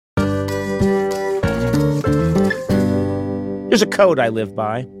There's a code I live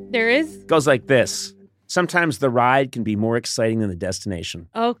by. There is? It goes like this. Sometimes the ride can be more exciting than the destination.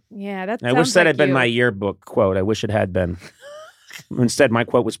 Oh, yeah, that I wish that had been my yearbook quote. I wish it had been. Instead, my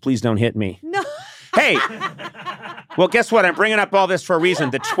quote was, please don't hit me. No. Hey, well, guess what? I'm bringing up all this for a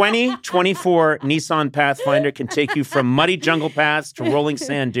reason. The 2024 Nissan Pathfinder can take you from muddy jungle paths to rolling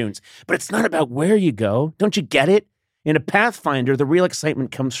sand dunes. But it's not about where you go. Don't you get it? In a Pathfinder, the real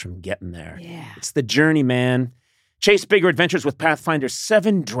excitement comes from getting there. Yeah. It's the journey, man. Chase bigger adventures with Pathfinder's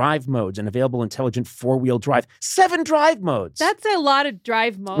 7 drive modes and available intelligent 4-wheel drive. 7 drive modes. That's a lot of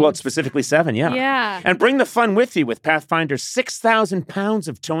drive modes. Well, it's specifically 7, yeah. Yeah. And bring the fun with you with Pathfinder's 6,000 pounds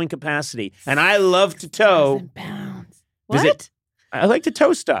of towing capacity. And I love to tow. 6,000 pounds. Visit- What? I like to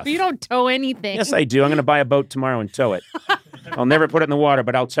tow stuff. But you don't tow anything. Yes, I do. I'm going to buy a boat tomorrow and tow it. I'll never put it in the water,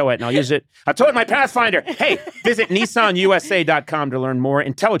 but I'll tow it and I'll use it. I'll tow it in my Pathfinder. Hey, visit NissanUSA.com to learn more.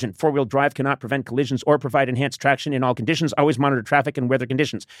 Intelligent 4-wheel drive cannot prevent collisions or provide enhanced traction in all conditions. Always monitor traffic and weather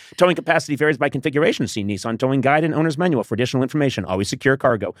conditions. Towing capacity varies by configuration. See Nissan Towing Guide and Owner's Manual for additional information. Always secure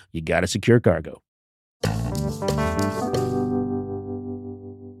cargo. You got to secure cargo.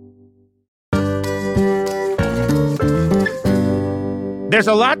 There's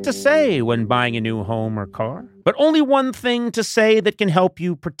a lot to say when buying a new home or car, but only one thing to say that can help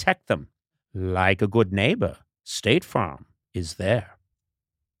you protect them. Like a good neighbor, State Farm is there.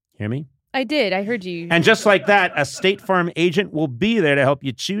 Hear me? I did. I heard you. And just like that, a State Farm agent will be there to help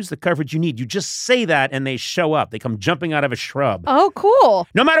you choose the coverage you need. You just say that and they show up. They come jumping out of a shrub. Oh, cool.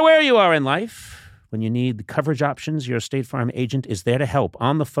 No matter where you are in life, when you need the coverage options, your State Farm agent is there to help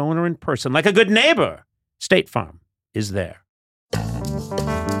on the phone or in person. Like a good neighbor, State Farm is there.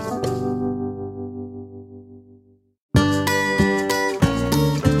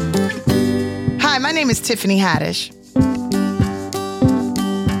 Hi, my name is Tiffany Haddish.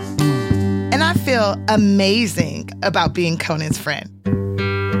 And I feel amazing about being Conan's friend.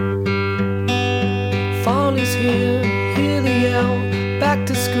 Fall is here, hear the yell, back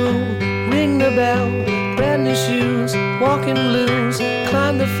to school, ring the bell, brand new shoes, walking blues,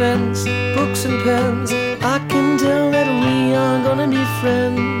 climb the fence, books and pens. I can tell that we are gonna be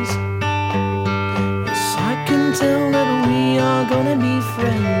friends. Yes, I can tell that we are gonna be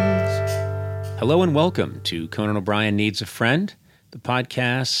friends. Hello and welcome to Conan O'Brien Needs a Friend, the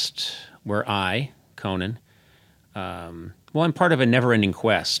podcast where I, Conan, I'm part of a never-ending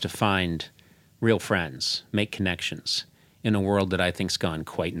quest to find real friends, make connections in a world that I think's gone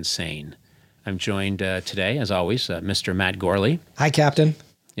quite insane. I'm joined today, as always, Mr. Matt Gorley. Hi, Captain.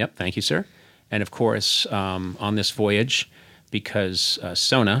 Yep, thank you, sir. And of course, on this voyage, because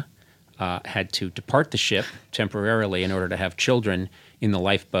Sona had to depart the ship temporarily in order to have children in the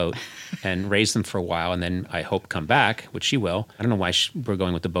lifeboat and raise them for a while, and then I hope come back, which she will. I don't know why we're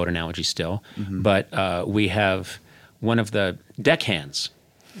going with the boat analogy still, but we have one of the deckhands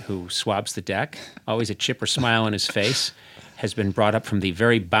who swabs the deck, always a chip or smile on his face, has been brought up from the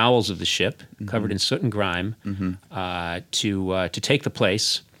very bowels of the ship, covered in soot and grime, to take the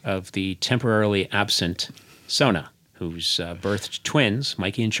place of the temporarily absent Sona, who's birthed twins,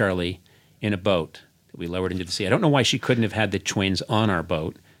 Mikey and Charlie, in a boat that we lowered into the sea. I don't know why she couldn't have had the twins on our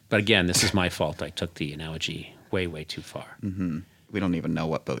boat, but again, this is my fault. I took the analogy way, way too far. We don't even know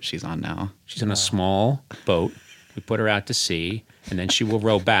what boat she's on now. She's on a small boat. We put her out to sea, and then she will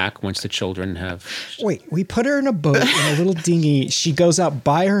row back once the children have... Wait, we put her in a boat in a little dinghy. She goes out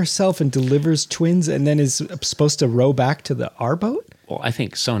by herself and delivers twins and then is supposed to row back to our boat? Well, I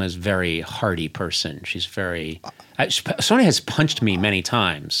think Sona's a very hardy person. She's very... Sona has punched me many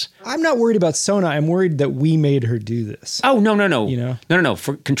times. I'm not worried about Sona. I'm worried that we made her do this. Oh, no. You know? No.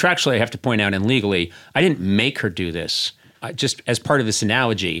 For contractually, I have to point out, and legally, I didn't make her do this. Just as part of this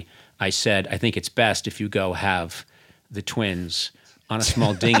analogy, I said, I think it's best if you go have the twins on a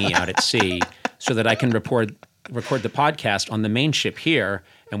small dinghy out at sea so that I can record the podcast on the main ship here,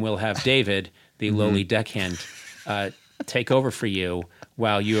 and we'll have David, the lowly deckhand, take over for you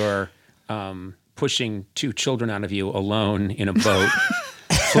while you're pushing 2 children out of you alone in a boat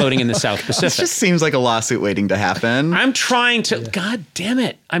floating in the South Pacific. This just seems like a lawsuit waiting to happen. I'm trying to... God damn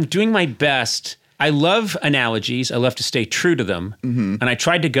it. I'm doing my best. I love analogies. I love to stay true to them. And I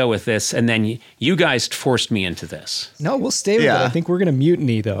tried to go with this, and then you guys forced me into this. No, we'll stay with it. I think we're going to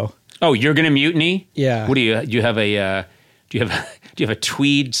mutiny, though. Oh, you're going to mutiny? Yeah. What do you have a... Do you have a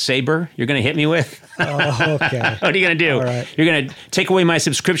tweed saber you're going to hit me with? Oh, okay. What are you going to do? All right. You're going to take away my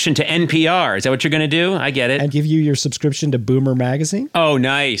subscription to NPR. Is that what you're going to do? I get it. And give you your subscription to Boomer Magazine? Oh,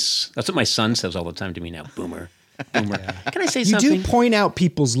 nice. That's what my son says all the time to me now. Boomer. Can I say You something? do point out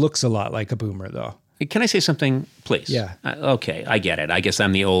people's looks a lot like a boomer, though. Can I say something, please? Yeah. Okay, I get it. I guess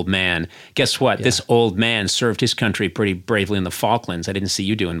I'm the old man. Guess what? Yeah. This old man served his country pretty bravely in the Falklands. I didn't see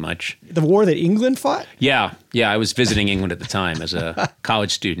you doing much. The war that England fought? Yeah. I was visiting England at the time as a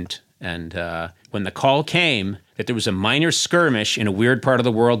college student. And when the call came that there was a minor skirmish in a weird part of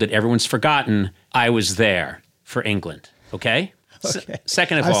the world that everyone's forgotten, I was there for England. Okay? Okay.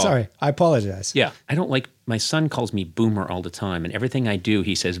 Second of I'm all. sorry. I apologize. Yeah. I don't like, my son calls me boomer all the time. And everything I do,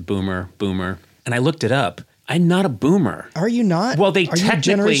 he says boomer, boomer. And I looked it up. I'm not a boomer. Are you not? Well, they Are you technically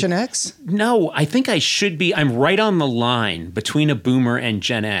Generation X? No, I think I should be. I'm right on the line between a boomer and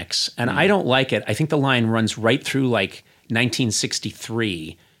Gen X, and I don't like it. I think the line runs right through like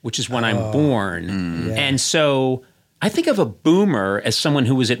 1963, which is when I'm born. Yeah. And so I think of a boomer as someone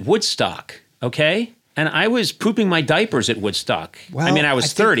who was at Woodstock, okay? And I was pooping my diapers at Woodstock. Well, I mean, I was I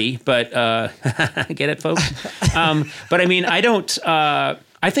think- 30, but get it, folks? But I mean, I don't...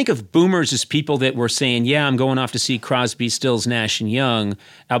 I think of boomers as people that were saying, yeah, I'm going off to see Crosby, Stills, Nash & Young.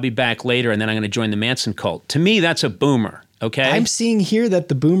 I'll be back later, and then I'm going to join the Manson cult. To me, that's a boomer, okay? I'm seeing here that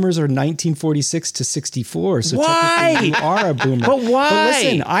the boomers are 1946 to 64. So Why? technically you are a boomer. But why? But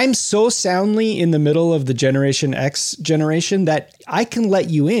listen, I'm so soundly in the middle of the Generation X generation that I can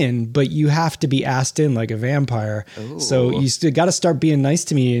let you in, but you have to be asked in like a vampire. So you still got to start being nice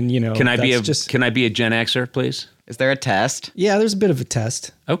to me. And, Can I be a just, Can I be a Gen Xer, please? Is there a test? yeah, there's a bit of a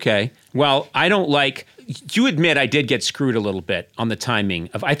test. Okay. Well, I don't like. You admit I did get screwed a little bit on the timing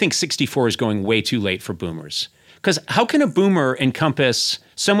of. I think 64 is going way too late for boomers. Because how can a boomer encompass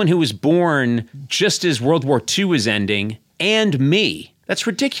someone who was born just as World War II was ending and me? That's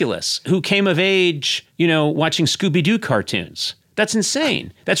ridiculous. Who came of age, watching Scooby-Doo cartoons. That's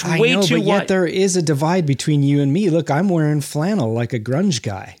insane. That's I way know, too but yet wide. there is a divide between you and me. Look, I'm wearing flannel like a grunge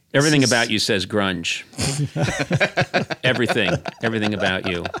guy. Everything about you says grunge. Everything about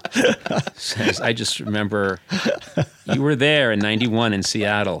you says. I just remember you were there in '91 in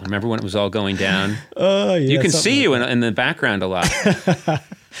Seattle. Remember when it was all going down? Oh, yeah. You can something see like you in the background a lot.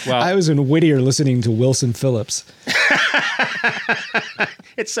 Well, I was in Whittier listening to Wilson Phillips.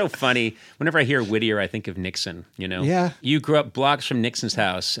 it's so funny. Whenever I hear Whittier, I think of Nixon, Yeah. You grew up blocks from Nixon's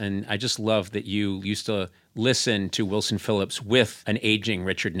house, and I just love that you used to listen to Wilson Phillips with an aging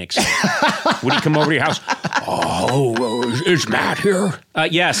Richard Nixon. Would he come over to your house? Oh, is Matt here?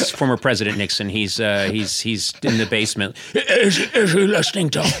 Yes, former President Nixon. He's in the basement. Is he listening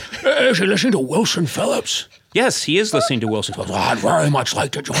to Wilson Phillips? Yes, he is listening to Wilson Phillips. I'd very much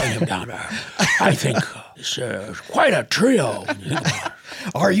like to join him down there. I think it's quite a trio. When you think about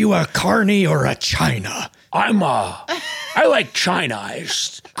it. Are you a carny or a China? I like China.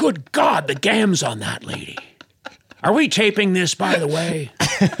 Good God, the gams on that lady. Are we taping this, by the way?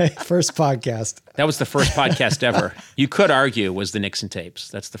 First podcast. That was the first podcast ever. You could argue was the Nixon tapes.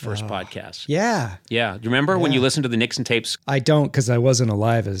 That's the first podcast. Yeah. Yeah. Do you remember when you listened to the Nixon tapes? I don't, because I wasn't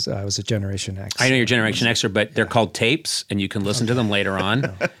alive as I was a Generation X. I know you're Generation Xer, but they're called tapes, and you can listen to them later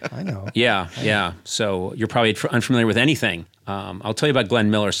on. I know. Yeah. So you're probably unfamiliar with anything. I'll tell you about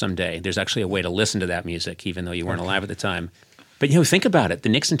Glenn Miller someday. There's actually a way to listen to that music, even though you weren't alive at the time. But, think about it. The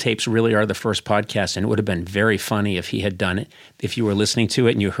Nixon tapes really are the first podcast, and it would have been very funny if he had done it, if you were listening to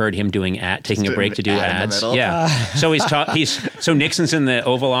it and you heard him taking a break to do ad in the ads. middle. Yeah. So Nixon's in the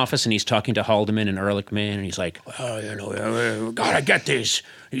Oval Office, and he's talking to Haldeman and Ehrlichman, and he's like, we got to get these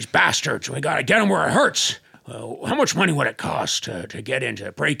bastards. We got to get them where it hurts. How much money would it cost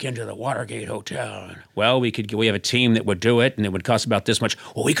to break into the Watergate Hotel? Well, we have a team that would do it, and it would cost about this much.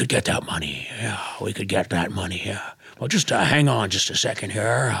 Well, we could get that money. Yeah, we could get that money. Yeah. Well, just hang on just a second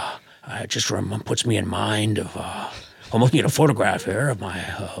here. It just puts me in mind of. I'm looking at a photograph here of my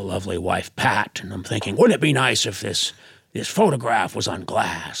lovely wife Pat, and I'm thinking, wouldn't it be nice if this photograph was on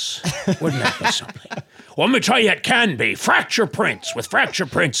glass? Wouldn't that be something? Well, let me tell you, it can be. Fracture prints. With fracture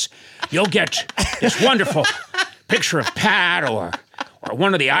prints, you'll get this wonderful picture of Pat or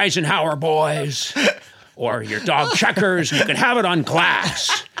one of the Eisenhower boys or your dog Checkers, and you can have it on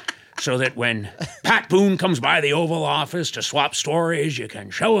glass so that when Pat Boone comes by the Oval Office to swap stories, you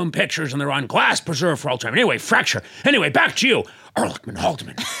can show him pictures and they're on glass preserved for all time. Anyway, fracture. Anyway, back to you. Ehrlichman,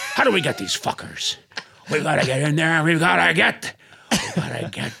 Haldeman, how do we get these fuckers? We've got to get in there and we've got to get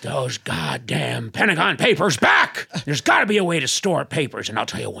those goddamn Pentagon papers back. There's got to be a way to store papers. And I'll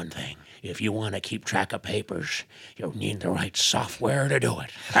tell you one thing. If you want to keep track of papers, you'll need the right software to do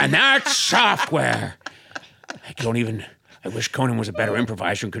it. And that software, I wish Conan was a better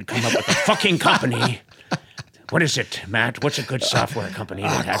improviser and could come up with a fucking company. What is it, Matt? What's a good software company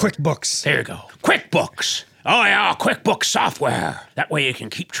that has QuickBooks. There you go. QuickBooks. Oh, yeah, QuickBooks software. That way you can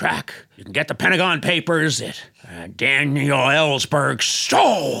keep track. You can get the Pentagon Papers that Daniel Ellsberg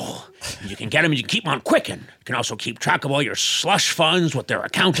stole. You can get them, you can keep them on Quicken. You can also keep track of all your slush funds with their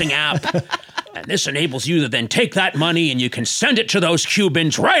accounting app. And this enables you to then take that money and you can send it to those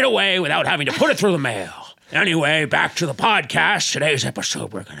Cubans right away without having to put it through the mail. Anyway, back to the podcast. Today's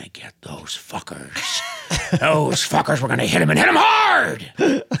episode, we're going to get those fuckers. Those fuckers, we're going to hit them and hit them hard.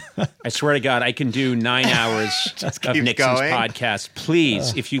 I swear to God, I can do 9 hours of Nixon's podcast.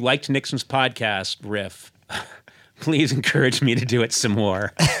 Please, if you liked Nixon's podcast riff, please encourage me to do it some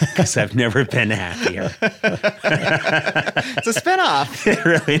more because I've never been happier. It's a spinoff. It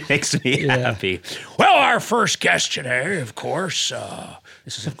really makes me happy. Well, our first guest today, of course,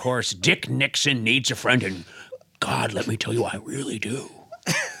 this is, of course, Dick Nixon Needs a Friend. And God, let me tell you, I really do.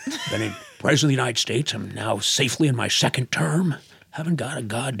 Been in President of the United States. I'm now safely in my second term. Haven't got a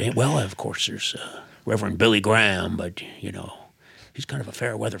goddamn... Well, of course, there's Reverend Billy Graham, but, you know, he's kind of a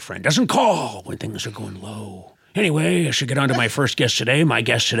fair weather friend. Doesn't call when things are going low. Anyway, I should get on to my first guest today. My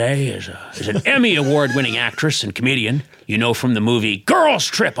guest today is an Emmy Award-winning actress and comedian. You know from the movie Girls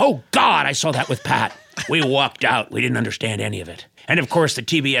Trip. Oh, God, I saw that with Pat. We walked out. We didn't understand any of it. And, of course, the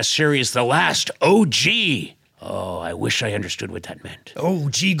TBS series The Last OG. Oh, I wish I understood what that meant. Oh,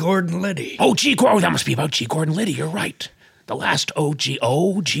 G. Gordon Liddy. Oh, G. Gordon. Oh, that must be about G. Gordon Liddy. You're right. The Last OG.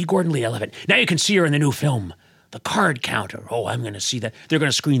 Oh, G. Gordon Liddy. I love it. Now you can see her in the new film, The Card Counter. Oh, I'm going to see that. They're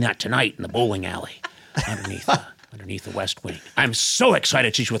going to screen that tonight in the bowling alley underneath the West Wing. I'm so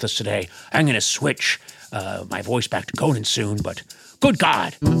excited she's with us today. I'm going to switch my voice back to Conan soon, but good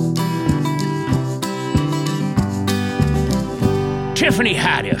God. Tiffany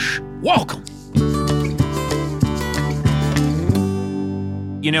Haddish, welcome.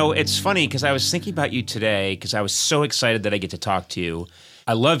 You know, it's funny because I was thinking about you today because I was so excited that I get to talk to you.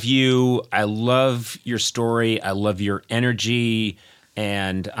 I love you. I love your story. I love your energy.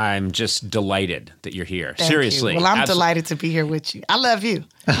 And I'm just delighted that you're here. Thank Seriously. you. Well, I'm delighted to be here with you. I love you.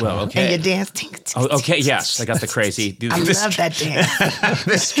 Well, okay. And your dance. Oh, okay, yes. I got the crazy. I love that dance.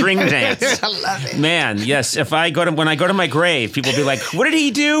 The string dance. I love it. Man, yes. When I go to my grave, people will be like, what did he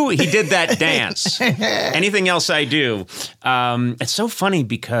do? He did that dance. Anything else I do. It's so funny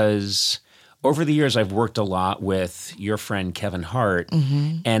because over the years, I've worked a lot with your friend Kevin Hart,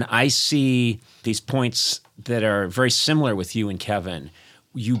 and I see these points that are very similar with you and Kevin.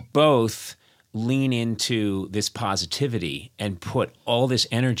 You both lean into this positivity and put all this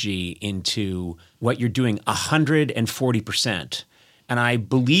energy into what you're doing 140%. And I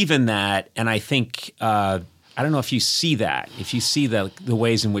believe in that, and I think I don't know if you see that, if you see the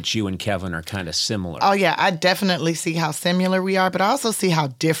ways in which you and Kevin are kind of similar. Oh, yeah. I definitely see how similar we are, but I also see how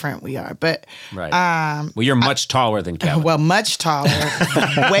different we are. But right. Well, you're much taller than Kevin. Well, much taller,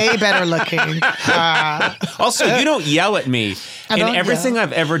 way better looking. Also, you don't yell at me. In everything yell.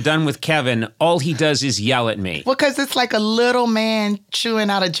 I've ever done with Kevin, all he does is yell at me. Well, because it's like a little man chewing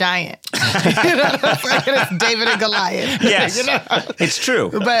out a giant. You know what I'm saying? It's David and Goliath. Yes, you know? It's true.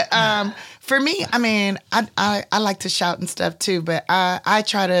 But for me, I mean, I like to shout and stuff too, but I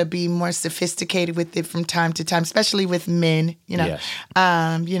try to be more sophisticated with it from time to time, especially with men. You know, Yes.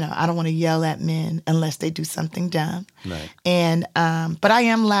 I don't want to yell at men unless they do something dumb. Right. And but I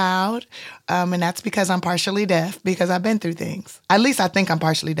am loud, and that's because I'm partially deaf because I've been through things. At least I think I'm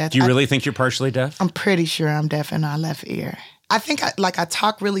partially deaf. Do you really think you're partially deaf? I'm pretty sure I'm deaf in my left ear. I think I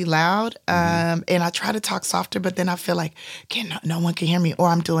talk really loud, and I try to talk softer, but then I feel like no one can hear me, or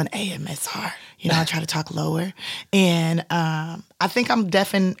I'm doing AMSR. You know, I try to talk lower, and I think I'm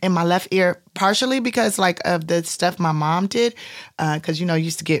deaf in my left ear partially because like of the stuff my mom did, because when I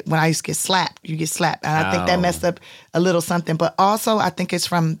used to get slapped, you get slapped, and I think that messed up a little something. But also, I think it's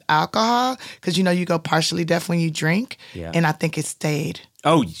from alcohol because you go partially deaf when you drink, and I think it stayed.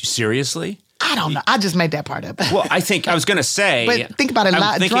 Oh, seriously? I don't know. I just made that part up. Well, I was going to say. But think about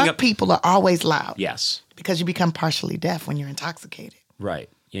it. Drunk people are always loud. Yes. Because you become partially deaf when you're intoxicated. Right.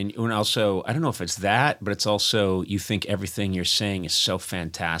 And also, I don't know if it's that, but it's also you think everything you're saying is so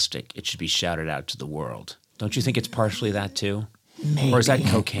fantastic, it should be shouted out to the world. Don't you think it's partially that too? Maybe. Or is that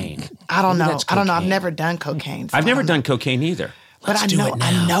cocaine? I don't know. That's I don't know. I've cocaine. never done cocaine. So I've never done cocaine either. But Let's do it now.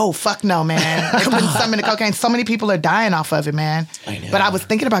 I know. Fuck no, man. There's been some in the cocaine. So many people are dying off of it, man. I know. But I was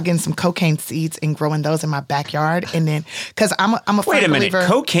thinking about getting some cocaine seeds and growing those in my backyard. And then, because I'm a Wait firm a minute. believer.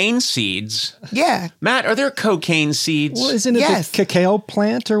 Cocaine seeds? Yeah. Matt, are there cocaine seeds? Well, isn't it Yes. the cacao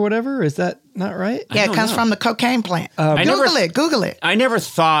plant or whatever? Is that not right? Yeah, it comes from the cocaine plant. Google it. I never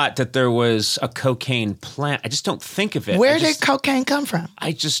thought that there was a cocaine plant. I just don't think of it. Where did cocaine come from?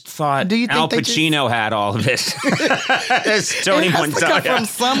 I just thought Do you think Al they Pacino had all of it. Tony It has to come from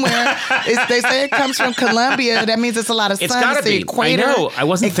somewhere. They say it comes from Colombia. That means it's a lot of sun. It's gotta It's the be. equator. I know. I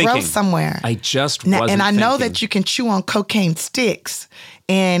wasn't it thinking. It grows somewhere. I just wasn't And I know thinking. that you can chew on cocaine sticks,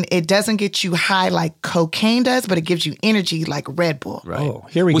 and it doesn't get you high like cocaine does, but it gives you energy like Red Bull. Right. Oh,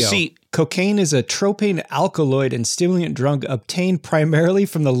 here we Well, go. see- Cocaine is a tropane alkaloid and stimulant drug obtained primarily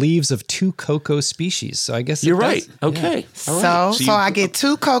from the leaves of 2 cocoa species. So I guess You're it right. does. Okay. All So right. you- I get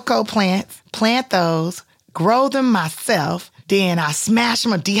 2 cocoa plants, plant those, grow them myself. Then I smash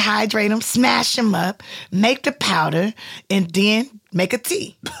them up, dehydrate them, smash them up, make the powder, and then make a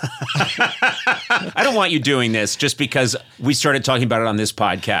tea. I don't want you doing this just because we started talking about it on this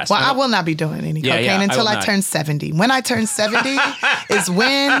podcast. Well, I will not be doing any Yeah, cocaine yeah, I until will I not. turn 70. When I turn 70 is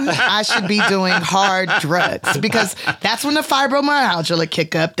when I should be doing hard drugs, because that's when the fibromyalgia will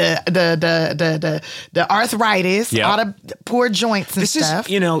kick up, the arthritis, Yeah. all the poor joints and This stuff.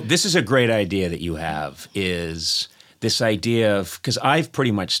 is, this is a great idea that you have, is this idea of, because I've pretty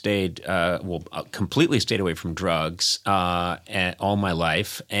much stayed, completely stayed away from drugs all my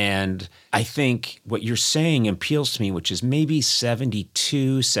life. And I think what you're saying appeals to me, which is maybe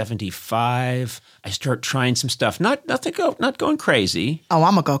 72, 75. I start trying some stuff, not going crazy. Oh,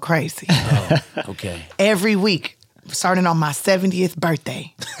 I'm going to go crazy. Okay. Every week, starting on my 70th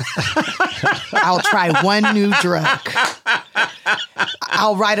birthday, I'll try one new drug.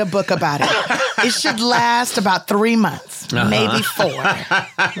 I'll write a book about it. It should last about 3 months, maybe 4.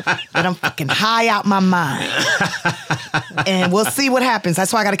 But I'm fucking high out my mind. And we'll see what happens.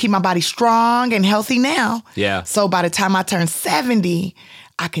 That's why I got to keep my body strong and healthy now. Yeah. So by the time I turn 70,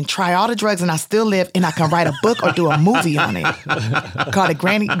 I can try all the drugs and I still live, and I can write a book or do a movie on it. Called it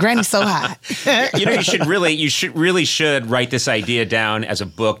Granny So High. You should write this idea down as a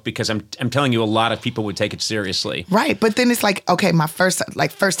book, because I'm telling you, a lot of people would take it seriously. Right, but then it's like, okay, my first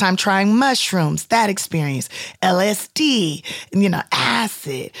time trying mushrooms, that experience, LSD,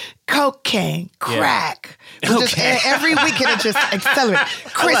 acid, cocaine, crack. Okay. Just every week it'll just accelerate.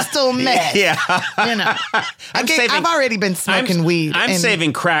 Crystal meth. Yeah. I've already been smoking weed. I'm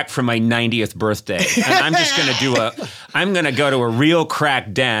saving crack for my 90th birthday. And I'm just going to I'm going to go to a real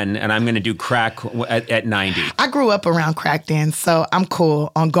crack den, and I'm going to do crack at 90. I grew up around crack dens, so I'm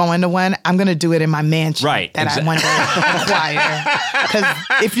cool on going to one. I'm going to do it in my mansion Right, that I one day acquire.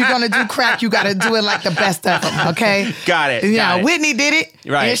 Because if you're going to do crack, you got to do it like the best of them, okay? Got it. Got it. Whitney did it.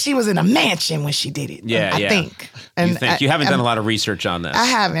 Right. And she was in a mansion when she did it. I think. You think. You haven't done a lot of research on this. I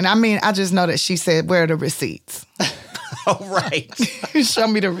haven't. I mean, I just know that she said, where are the receipts? Oh, right. Show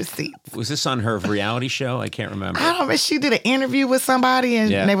me the receipts. Was this on her reality show? I can't remember. I don't know. She did an interview with somebody,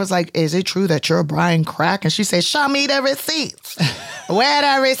 and they was like, is it true that you're Brian Crack? And she said, show me the receipts. Where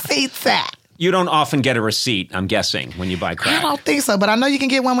the receipts at? You don't often get a receipt, I'm guessing, when you buy crack. I don't think so, but I know you can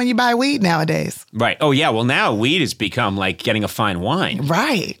get one when you buy weed nowadays. Right. Oh, yeah. Well, now weed has become like getting a fine wine.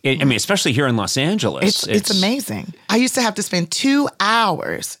 Right. Especially here in Los Angeles. It's amazing. I used to have to spend 2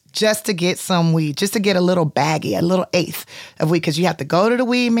 hours just to get some weed, just to get a little baggie, a little eighth of weed, because you have to go to the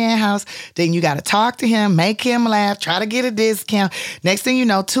weed man house, then you got to talk to him, make him laugh, try to get a discount. Next thing you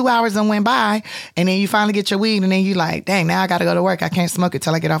know, 2 hours done went by, and then you finally get your weed, and then you like, dang, now I got to go to work. I can't smoke it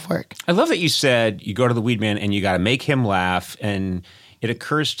till I get off work. I love that you said you go to the weed man and you got to make him laugh. And it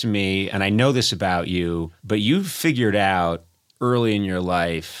occurs to me, and I know this about you, but you figured out early in your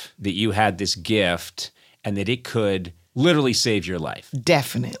life that you had this gift and that it could literally save your life.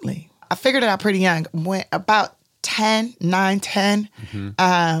 Definitely. I figured it out pretty young. When about 10, 9, 10,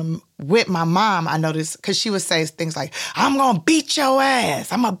 with my mom, I noticed, because she would say things like, I'm going to beat your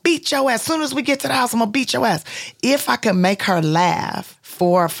ass. I'm going to beat your ass. As soon as we get to the house, I'm going to beat your ass. If I could make her laugh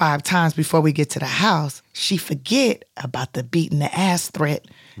 4 or 5 times before we get to the house, she forget about the beating the ass threat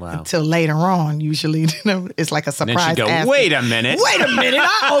until later on. Usually, it's like a surprise. And then she'd go, ass wait a minute. Wait a minute.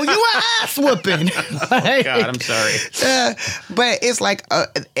 I owe you an ass whooping. Oh, God, I'm sorry. But it's like,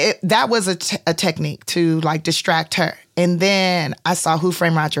 that was a technique to like distract her. And then I saw Who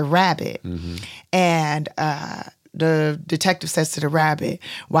Framed Roger Rabbit. And the detective says to the rabbit,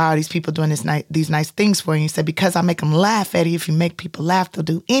 why are these people doing these nice things for you? He said, because I make them laugh, Eddie. If you make people laugh, they'll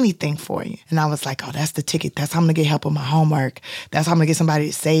do anything for you. And I was like, oh, that's the ticket. That's how I'm going to get help with my homework. That's how I'm going to get somebody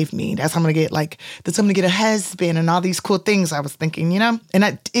to save me. That's how I'm going to get that's how I'm going to get a husband and all these cool things I was thinking,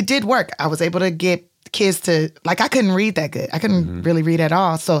 And it did work. I was able to get kids to, I couldn't read that good. I couldn't really read at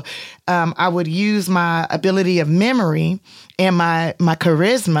all. So I would use my ability of memory and my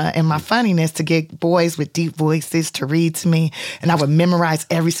charisma and my funniness to get boys with deep voices to read to me. And I would memorize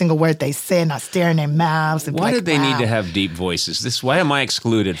every single word they said, and I'd stare in their mouths. And Why be like, did they need wow. to have deep voices? Why am I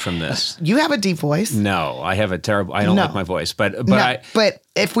excluded from this? You have a deep voice. No, I have a terrible. I don't No. like my voice, but No, but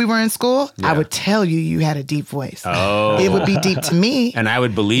if we were in school, I Yeah. would tell you had a deep voice. Oh. It would be deep to me. and I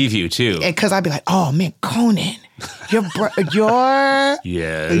would believe you too. Because I'd be like, oh man, Conan, your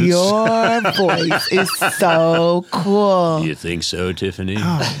Yes. your voice is so cool. You think so, Tiffany?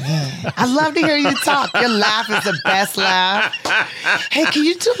 Oh man, I love to hear you talk. Your laugh is the best laugh. Hey, can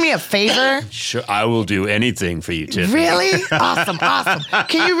you do me a favor? Sure, I will do anything for you, Tiffany. Really? Awesome.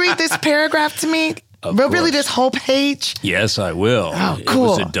 Can you read this paragraph to me? Really, course. this whole page? Yes, I will. Oh, It cool.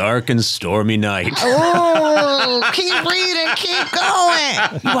 was a dark and stormy night. Oh, keep reading, keep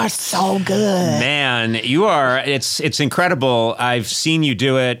going. You are so good. Man, you are. It's incredible. I've seen you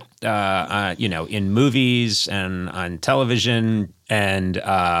do it, in movies and on television, and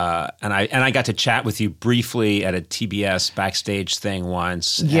I got to chat with you briefly at a TBS backstage thing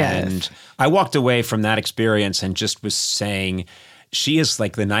once. Yes. And I walked away from that experience and just was saying, she is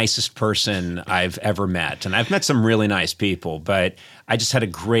like the nicest person I've ever met. And I've met some really nice people, but I just had a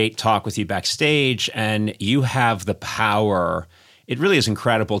great talk with you backstage, and you have the power. It really is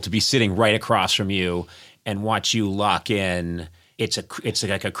incredible to be sitting right across from you and watch you lock in. It's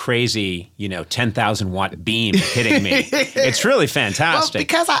like a crazy, 10,000 watt beam hitting me. It's really fantastic.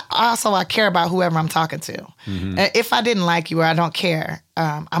 Well, because I care about whoever I'm talking to. Mm-hmm. If I didn't like you or I don't care,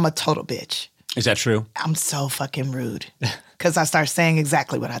 I'm a total bitch. Is that true? I'm so fucking rude because I start saying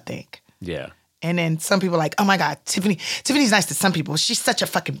exactly what I think. Yeah. And then some people are like, oh my God, Tiffany's nice to some people. She's such a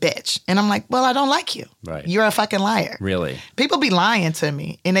fucking bitch. And I'm like, well, I don't like you. Right. You're a fucking liar. Really? People be lying to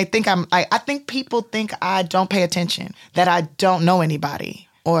me. And they think I think people think I don't pay attention, that I don't know anybody,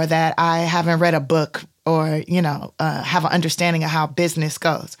 or that I haven't read a book, or, have an understanding of how business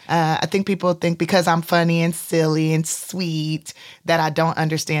goes. I think people think because I'm funny and silly and sweet that I don't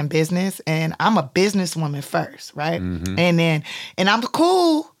understand business. And I'm a businesswoman first, right? Mm-hmm. And I'm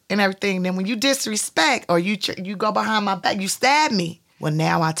cool and everything. Then when you disrespect or you go behind my back, you stab me. Well,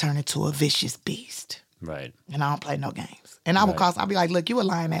 now I turn into a vicious beast. Right. And I don't play no games. And I'll be like, look, you a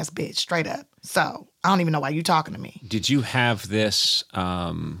lying ass bitch, straight up. So I don't even know why you talking to me. Did you have this,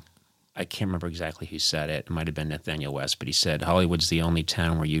 I can't remember exactly who said it. It might have been Nathaniel West, but he said, Hollywood's the only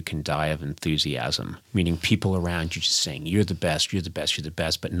town where you can die of enthusiasm, meaning people around you just saying, you're the best, you're the best, you're the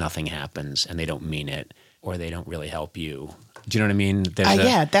best, but nothing happens and they don't mean it or they don't really help you. Do you know what I mean?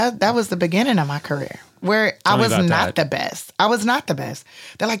 Yeah, that was the beginning of my career where I was not the best. I was not the best.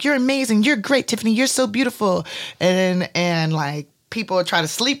 They're like, you're amazing. You're great, Tiffany. You're so beautiful. And like people try to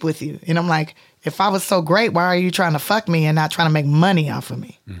sleep with you. And I'm like, if I was so great, why are you trying to fuck me and not trying to make money off of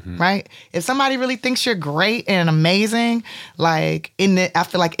me? Mm-hmm. Right? If somebody really thinks you're great and amazing, like I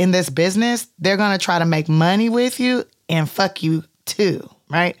feel like in this business, they're going to try to make money with you and fuck you too.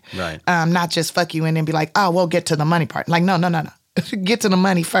 Right? Right. Not just fuck you and then be like, oh, we'll get to the money part. Like, no. Get to the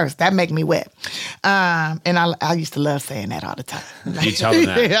money first. That make me wet. And I used to love saying that all the time. You tell them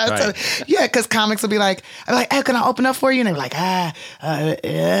that. Right. Yeah, because comics will be like, I'm like, hey, can I open up for you? And they're like,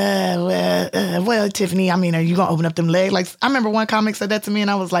 well, Tiffany, I mean, are you going to open up them legs? Like, I remember one comic said that to me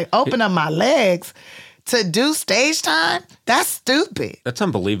and I was like, open up my legs to do stage time? That's stupid. That's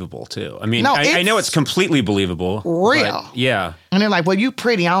unbelievable, too. I mean, No, I know it's completely believable. Real. But yeah. And they're like, well, you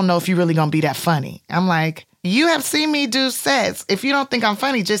pretty. I don't know if you really going to be that funny. I'm like, you have seen me do sets. If you don't think I'm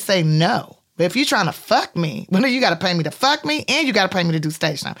funny, just say no. But if you're trying to fuck me, well, you got to pay me to fuck me and you got to pay me to do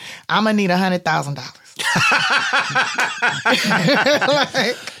stage time. I'm going to need $100,000.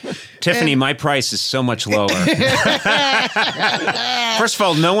 Tiffany, my price is so much lower. First of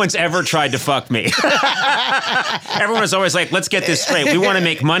all, no one's ever tried to fuck me. Everyone is always like, let's get this straight. We want to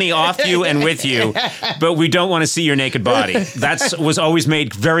make money off you and with you, but we don't want to see your naked body. That was always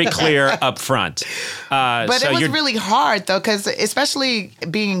made very clear up front. But it was really hard, though, because especially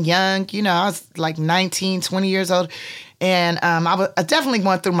being young, I was like 19, 20 years old. And I definitely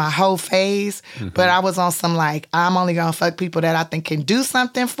went through my whole phase, but I was on some like, I'm only going to fuck people that I think can do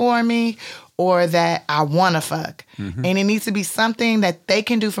something for me or that I want to fuck. Mm-hmm. And it needs to be something that they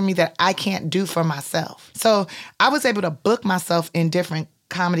can do for me that I can't do for myself. So I was able to book myself in different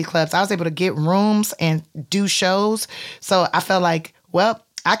comedy clubs. I was able to get rooms and do shows. So I felt like, well,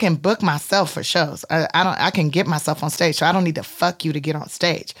 I can book myself for shows. I can get myself on stage. So I don't need to fuck you to get on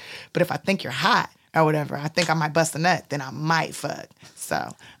stage. But if I think you're hot, or whatever, I think I might bust a nut, then I might fuck.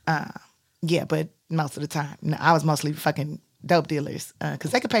 So, yeah, but most of the time, no, I was mostly fucking dope dealers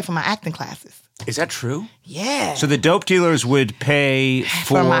because they could pay for my acting classes. Is that true? Yeah. So the dope dealers would pay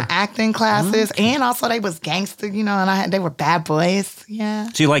for my acting classes, and also they was gangster, and they were bad boys. Yeah.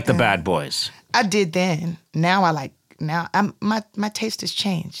 So you like the bad boys? I did then. Now I like. Now my taste has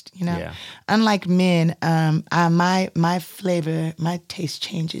changed. Yeah. Unlike men, my flavor, my taste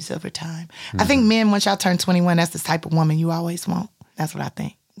changes over time. I think men, once y'all turn 21, that's the type of woman you always want. That's what I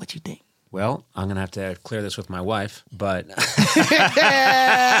think. What you think? Well, I'm going to have to clear this with my wife, but...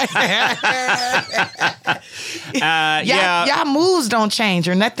 Y'all moves don't change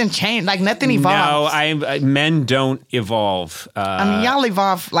or nothing change. Like, nothing evolves. No, men don't evolve. Y'all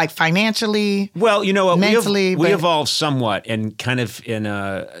evolve, like, financially, well, you know what? mentally. We evolve somewhat, and kind of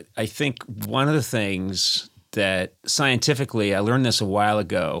I think one of the things that scientifically, I learned this a while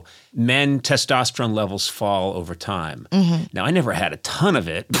ago, men testosterone levels fall over time. Mm-hmm. Now, I never had a ton of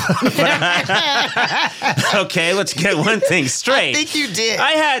it. Okay, let's get one thing straight. I think you did.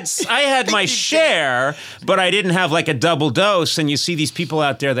 I had my share, but I didn't have like a double dose. And you see these people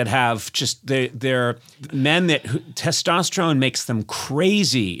out there that have just, they're men that testosterone makes them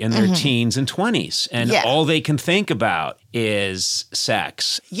crazy in their teens and 20s. And all they can think about is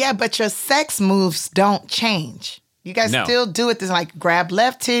sex. Yeah, but your sex moves don't change. You guys still do it. This like grab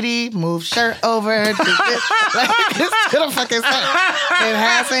left titty, move shirt over. Do this. Like, it's still fucking sex. It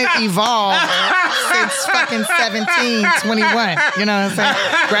hasn't evolved since fucking 17, 21. You know what I'm saying?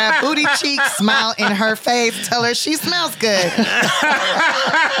 Grab booty cheeks, smile in her face, tell her she smells good.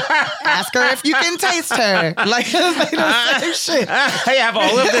 Ask her if you can taste her. Like the same shit. I have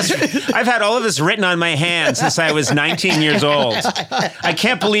all of this. I've had all of this written on my hand since I was 19 years old. I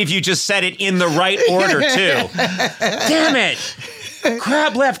can't believe you just said it in the right order too. Damn it!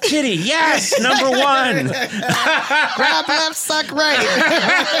 Grab left titty, yes, number one. Grab left, suck right.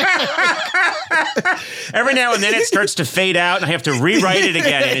 Every now and then it starts to fade out, and I have to rewrite it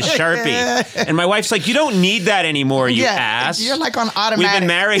again in a Sharpie. And my wife's like, "You don't need that anymore, you ass." You're like on automatic. We've been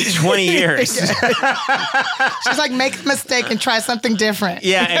married 20 years. She's like, make a mistake and try something different.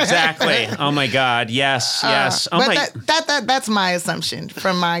 Yeah, exactly. Oh my God, yes. Oh but that's my assumption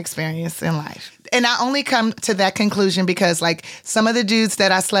from my experience in life. And I only come to that conclusion because, like, some of the dudes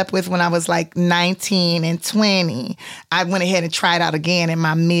that I slept with when I was, like, 19 and 20, I went ahead and tried out again in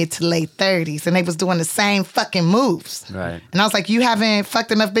my mid to late 30s, and they was doing the same fucking moves. Right. And I was like, you haven't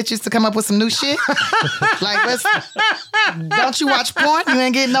fucked enough bitches to come up with some new shit? Like, don't you watch porn? You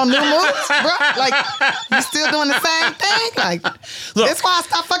ain't getting no new moves, bro? Like, you still doing the same thing? Like, look, that's why I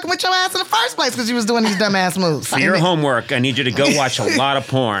stopped fucking with your ass in the first place, because you was doing these dumbass moves. For your homework, I need you to go watch a lot of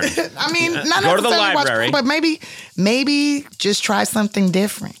porn. I mean, not go to the library, but maybe just try something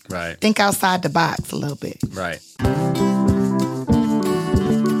different. Right. Think outside the box a little bit. Right.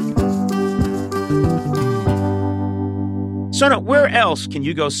 Sona, where else can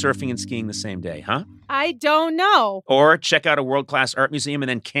you go surfing and skiing the same day, huh? I don't know. Or check out a world-class art museum and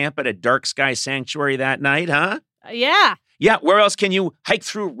then camp at a dark sky sanctuary that night, huh? Yeah. Yeah, where else can you hike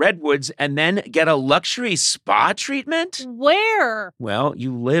through redwoods and then get a luxury spa treatment? Where? Well,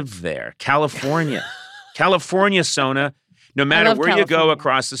 you live there. California. California, Sona. No matter where you go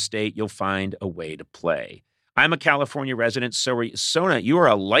across the state, you'll find a way to play. I'm a California resident, so are you. Sona, you are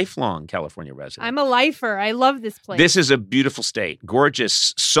a lifelong California resident. I'm a lifer. I love this place. This is a beautiful state.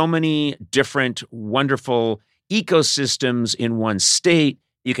 Gorgeous. So many different, wonderful ecosystems in one state.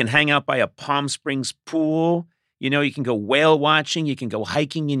 You can hang out by a Palm Springs pool. You know, you can go whale watching, you can go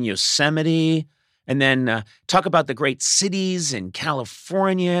hiking in Yosemite, and then talk about the great cities in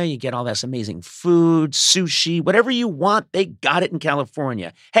California. You get all this amazing food, sushi, whatever you want, they got it in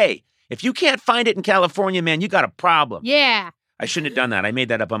California. Hey, if you can't find it in California, man, you got a problem. Yeah. I shouldn't have done that. I made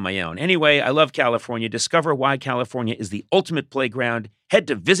that up on my own. Anyway, I love California. Discover why California is the ultimate playground. Head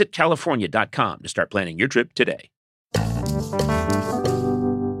to visitcalifornia.com to start planning your trip today.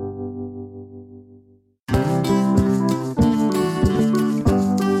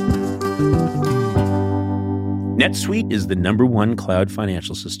 NetSuite is the #1 cloud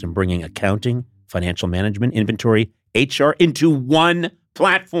financial system, bringing accounting, financial management, inventory, HR into one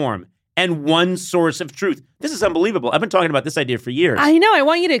platform and one source of truth. This is unbelievable. I've been talking about this idea for years. I know. I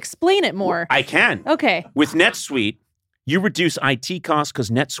want you to explain it more. I can. Okay. With NetSuite, you reduce IT costs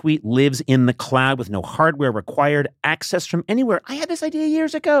because NetSuite lives in the cloud with no hardware required, access from anywhere. I had this idea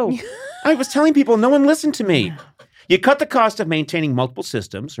years ago. I was telling people, no one listened to me. You cut the cost of maintaining multiple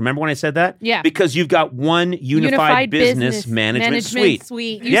systems. Remember when I said that? Yeah. Because you've got one unified business management suite.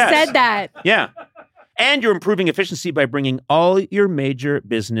 You said that. Yeah. And you're improving efficiency by bringing all your major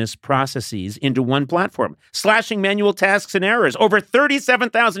business processes into one platform, slashing manual tasks and errors. Over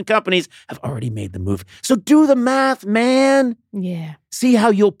 37,000 companies have already made the move. So do the math, man. Yeah. See how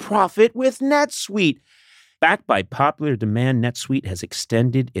you'll profit with NetSuite. Backed by popular demand, NetSuite has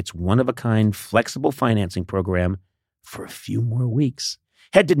extended its one-of-a-kind flexible financing program for a few more weeks.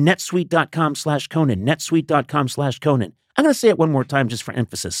 Head to netsuite.com/Conan, netsuite.com/Conan. I'm going to say it one more time just for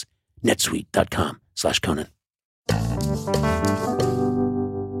emphasis. netsuite.com/Conan.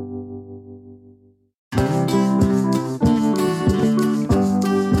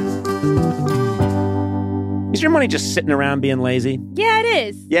 Is your money just sitting around being lazy? Yeah, it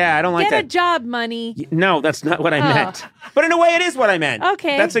is. Yeah, I don't like Get that. a job, money. No, that's not what I meant. But in a way, it is what I meant.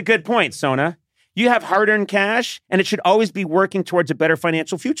 Okay. That's a good point, Sona. You have hard-earned cash, and it should always be working towards a better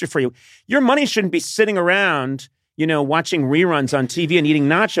financial future for you. Your money shouldn't be sitting around, watching reruns on TV and eating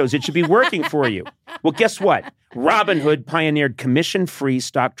nachos. It should be working for you. Well, guess what? Robinhood pioneered commission-free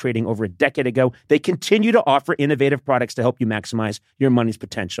stock trading over a decade ago. They continue to offer innovative products to help you maximize your money's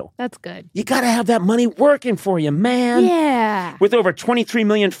potential. That's good. You got to have that money working for you, man. Yeah. With over 23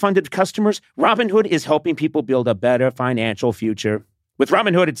 million funded customers, Robinhood is helping people build a better financial future. With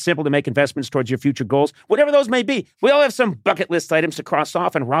Robinhood, it's simple to make investments towards your future goals, whatever those may be. We all have some bucket list items to cross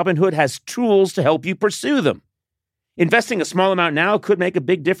off, and Robinhood has tools to help you pursue them. Investing a small amount now could make a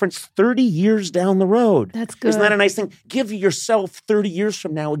big difference 30 years down the road. That's good. Isn't that a nice thing? Give yourself 30 years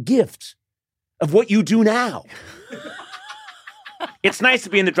from now a gift of what you do now. It's nice to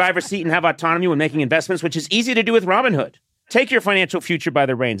be in the driver's seat and have autonomy when making investments, which is easy to do with Robinhood. Take your financial future by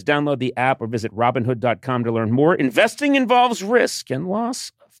the reins. Download the app or visit Robinhood.com to learn more. Investing involves risk, and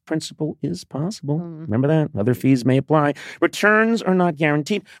loss of principal is possible. Remember that? Other fees may apply. Returns are not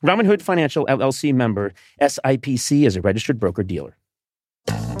guaranteed. Robinhood Financial LLC member, SIPC, is a registered broker-dealer.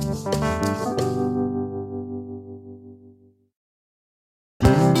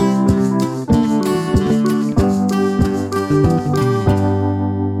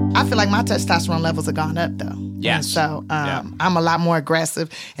 I feel like my testosterone levels have gone up, though. Yes. And so I'm a lot more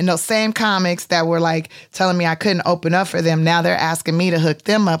aggressive. And those same comics that were like telling me I couldn't open up for them, now they're asking me to hook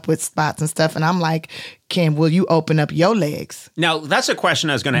them up with spots and stuff. And I'm like, will you open up your legs? Now, that's a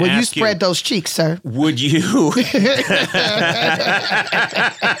question I was going to Will you ask you. spread those cheeks, sir? Would you?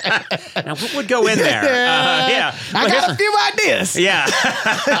 Now, what would go in there? Yeah. I got a few ideas. Yeah.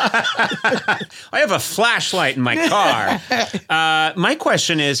 I have a flashlight in my car. My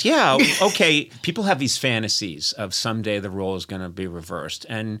question is, okay, people have these fantasies of someday the role is going to be reversed.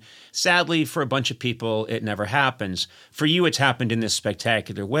 And sadly, for a bunch of people, it never happens. For you, it's happened in this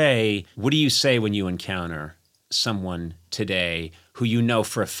spectacular way. What do you say when you encounter someone today who you know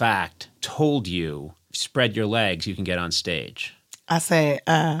for a fact told you, spread your legs, you can get on stage? I say,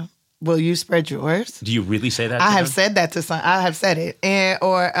 will you spread yours? Do you really say that to I have them? said that to some. I have said it.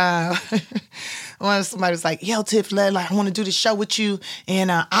 When somebody was like, yo, Tiff, I want to do the show with you,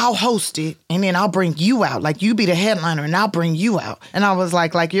 and I'll host it, and then I'll bring you out. Like, you be the headliner, and I'll bring you out. And I was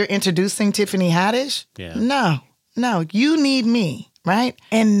like you're introducing Tiffany Haddish? Yeah. No, you need me, right?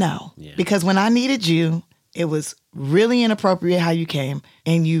 And no, because when I needed you, it was really inappropriate how you came,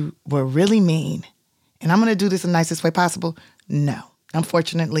 and you were really mean. And I'm going to do this the nicest way possible. No,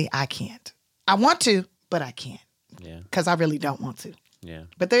 unfortunately, I can't. I want to, but I can't. Yeah. Because I really don't want to. Yeah.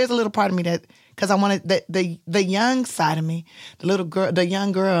 But there's a little part of me that, because I wanted the young side of me, the little girl, the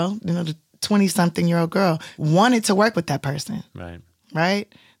young girl, the 20-something-year-old girl, wanted to work with that person. Right?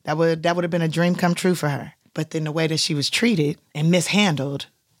 That would have been a dream come true for her. But then the way that she was treated and mishandled,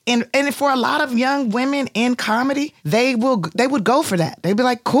 and for a lot of young women in comedy, they would go for that. They'd be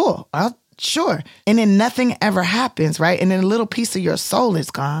like, cool, sure. And then nothing ever happens, right? And then a little piece of your soul is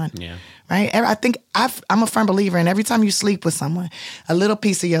gone. Yeah. Right? I think I'm a firm believer in every time you sleep with someone, a little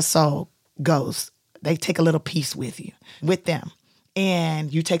piece of your soul goes. They take a little piece with them.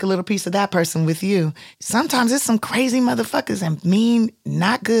 And you take a little piece of that person with you. Sometimes it's some crazy motherfuckers and mean,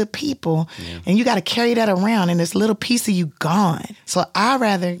 not good people. Yeah. And you got to carry that around, and this little piece of you gone. So I'd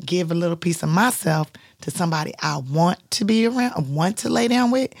rather give a little piece of myself to somebody I want to be around, I want to lay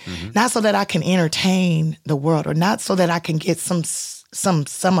down with, not so that I can entertain the world, or not so that I can get some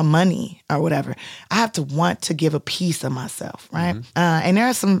sum of money or whatever. I have to want to give a piece of myself, right? And there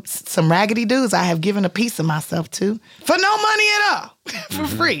are some raggedy dudes I have given a piece of myself to for no money at all, for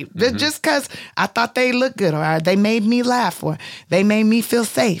free, just because I thought they looked good, or they made me laugh, or they made me feel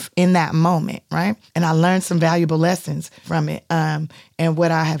safe in that moment, right? And I learned some valuable lessons from it. And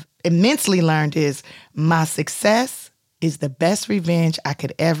what I have immensely learned is my success is the best revenge I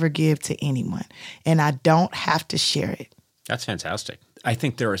could ever give to anyone, and I don't have to share it. That's fantastic. I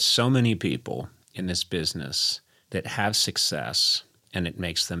think there are so many people in this business that have success and it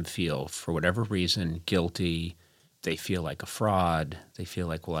makes them feel, for whatever reason, guilty. They feel like a fraud. They feel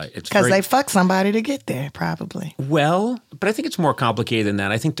like, well, it's because they fuck somebody to get there, probably. Well, but I think it's more complicated than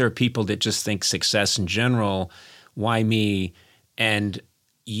that. I think there are people that just think success in general, why me? And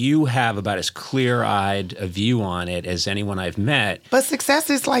you have about as clear-eyed a view on it as anyone I've met. But success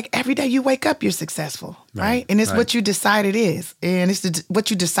is like every day you wake up, you're successful, right? And it's what you decide it is. And it's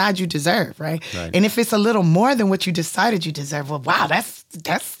what you decide you deserve, right? And if it's a little more than what you decided you deserve, well, wow, that's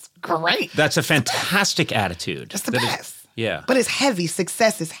great. That's a fantastic attitude. That's the best. Yeah. But it's heavy.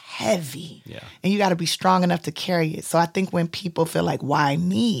 Success is heavy. Yeah. And you got to be strong enough to carry it. So I think when people feel like, why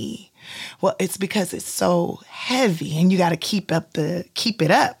me? Well, it's because it's so heavy and you got to keep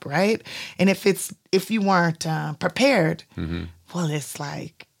it up, right? And if you weren't prepared, well, it's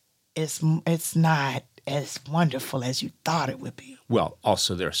like, it's not as wonderful as you thought it would be. Well,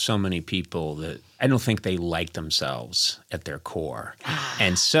 also there are so many people that I don't think they like themselves at their core.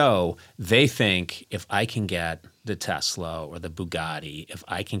 And so they think if I can get the Tesla or the Bugatti, if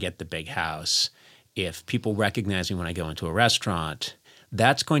I can get the big house, if people recognize me when I go into a restaurant,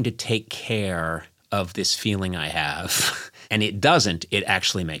 that's going to take care of this feeling I have. And it doesn't. It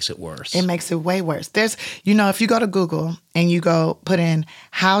actually makes it worse. It makes it way worse. There's, if you go to Google and you go put in,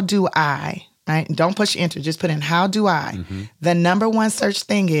 how do I, right? Don't push enter. Just put in, how do I? The number one search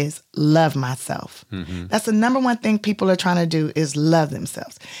thing is love myself. That's the number one thing people are trying to do is love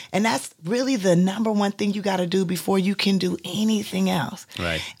themselves. And that's really the number one thing you got to do before you can do anything else.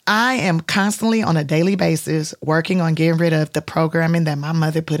 Right. I am constantly on a daily basis working on getting rid of the programming that my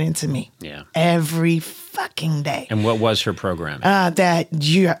mother put into me. Yeah. Every fucking day. And what was her programming? That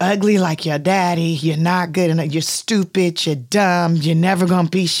you're ugly like your daddy, you're not good enough, you're stupid, you're dumb, you're never gonna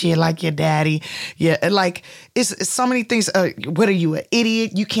be shit like your daddy. Yeah, like it's so many things. What are you, an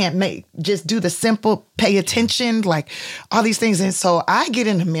idiot? You can't just do the simple, pay attention, like all these things. And so I get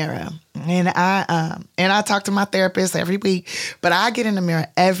in the mirror and I talk to my therapist every week, but I get in the mirror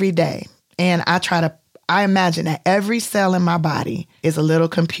every day and I imagine that every cell in my body is a little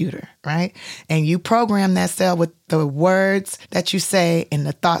computer, right? And you program that cell with the words that you say and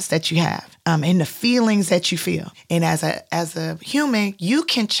the thoughts that you have, and the feelings that you feel. And as a human, you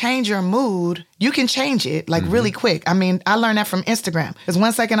can change your mood. You can change it like really quick. I mean, I learned that from Instagram. Because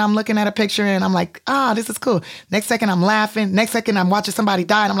one second I'm looking at a picture and I'm like, this is cool. Next second I'm laughing. Next second I'm watching somebody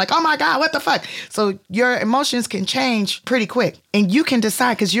die and I'm like, oh my God, what the fuck? So your emotions can change pretty quick. And you can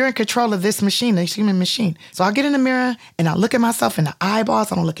decide because you're in control of this machine, this human machine. So I'll get in the mirror and I'll look at myself in the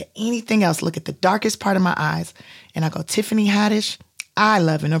eyeballs. I don't look at anything else. Look at the darkest part of my eyes. And I go, Tiffany Haddish, I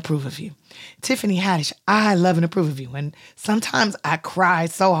love and approve of you. Tiffany Haddish, I love and approve of you. And sometimes I cry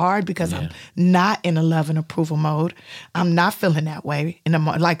so hard because I'm not in a love and approval mode. I'm not feeling that way.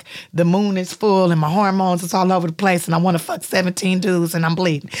 Like the moon is full and my hormones is all over the place and I want to fuck 17 dudes and I'm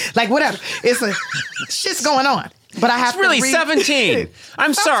bleeding. Like whatever. Shit's going on. But I have it's really 17.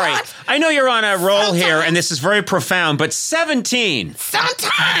 I'm sorry. I know you're on a roll here, and this is very profound, but 17.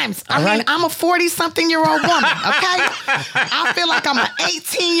 Sometimes. I mean, I'm a 40-something-year-old woman, okay? I feel like I'm an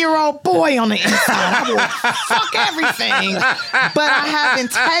 18-year-old boy on the inside. I will fuck everything, but I have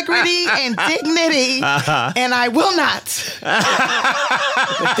integrity and dignity, and I will not.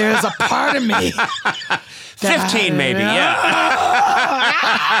 But there's a part of me. 15, maybe, yeah.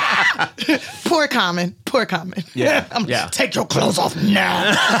 Poor Common. Yeah. Take your clothes off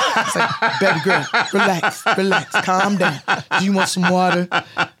now. It's like, baby girl, relax, calm down. Do you want some water?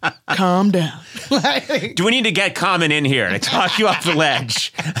 Calm down. Do we need to get Common in here to talk you off the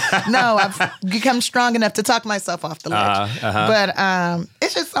ledge? No, I've become strong enough to talk myself off the ledge. But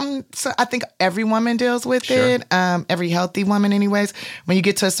it's just so I think every woman deals with it. Every healthy woman, anyways. When you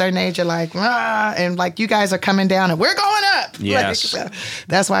get to a certain age, you're like, and like you guys are coming down and we're going up. Yes. Like,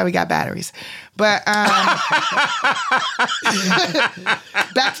 that's why we got batteries. But back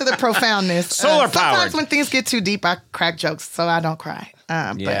to the profoundness. Solar powered. Sometimes when things get too deep, I crack jokes, so I don't cry.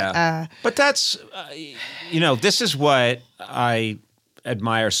 But that's, this is what I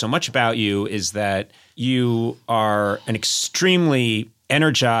admire so much about you is that you are an extremely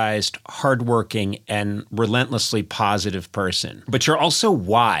energized, hardworking, and relentlessly positive person. But you're also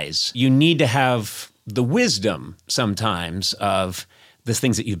wise. You need to have the wisdom sometimes of the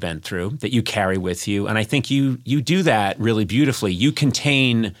things that you've been through, that you carry with you. And I think you do that really beautifully. You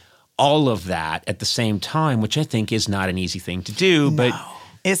contain all of that at the same time, which I think is not an easy thing to do. No, but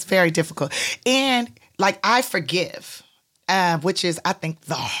it's very difficult. And like I forgive, which is I think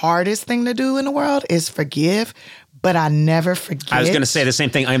the hardest thing to do in the world is forgive. but I never forget. I was going to say the same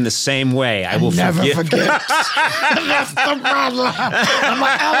thing. I am the same way. I will never forget. That's the problem. I'm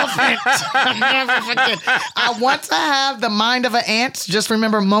an elephant. I never forget. I want to have the mind of an ant, just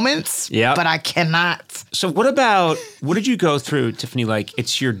remember moments, but I cannot. So what did you go through, Tiffany? Like,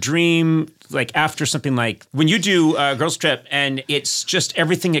 it's your dream, like after something like when you do Girls Trip and it's just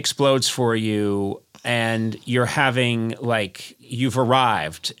everything explodes for you and you're having like, you've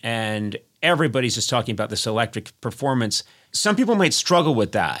arrived and everybody's just talking about this electric performance. Some people might struggle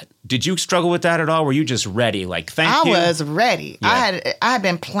with that. Did you struggle with that at all? Were you just ready? Like, thank you? I was ready. Yeah. I had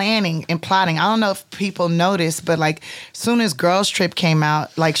been planning and plotting. I don't know if people noticed, but like soon as Girls Trip came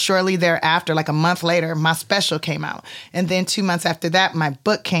out, like shortly thereafter, like a month later, my special came out. And then 2 months after that, my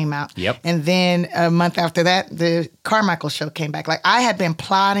book came out. Yep. And then a month after that, the Carmichael show came back. Like I had been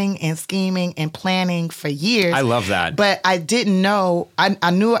plotting and scheming and planning for years. I love that. But I didn't know.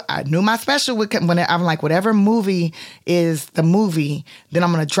 I knew my special would come. When I'm like, whatever movie is the movie, then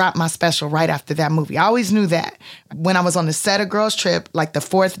I'm going to drop my special right after that movie. I always knew that. When I was on the set of Girls Trip, like the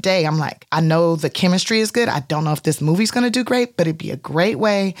 4th day, I'm like, I know the chemistry is good. I don't know if this movie's going to do great, but it'd be a great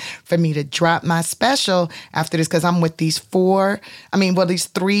way for me to drop my special after this because I'm with these 3,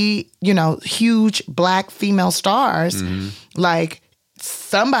 huge Black female stars. Mm-hmm. Like,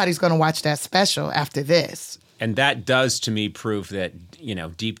 somebody's going to watch that special after this. And that does, to me, prove that,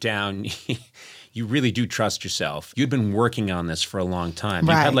 deep down... You really do trust yourself. You'd been working on this for a long time.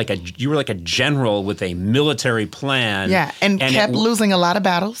 Right. You were like a general with a military plan. Yeah, and kept losing a lot of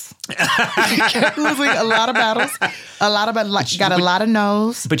battles. Kept losing a lot of battles. Got a lot of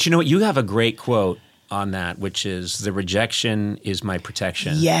no's. But you know what? You have a great quote on that, which is, the rejection is my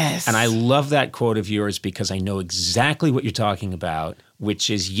protection. Yes. And I love that quote of yours because I know exactly what you're talking about, which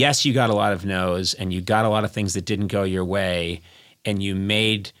is, yes, you got a lot of no's and you got a lot of things that didn't go your way and you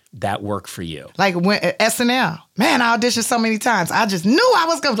made that work for you. Like when SNL, man, I auditioned so many times. I just knew I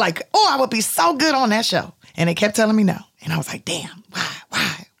was going to I would be so good on that show. And they kept telling me no. And I was like, damn,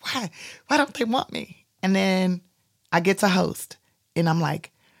 why don't they want me? And then I get to host and I'm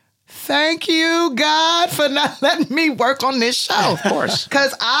like, thank you, God, for not letting me work on this show. Of course.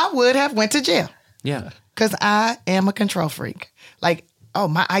 Because I would have went to jail. Yeah. Because I am a control freak. Like,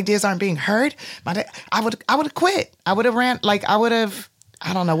 my ideas aren't being heard. I would have quit. I would have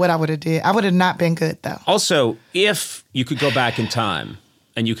I don't know what I would have did. I would have not been good, though. Also, if you could go back in time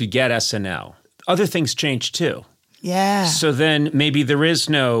and you could get SNL, other things changed too. Yeah. So then maybe there is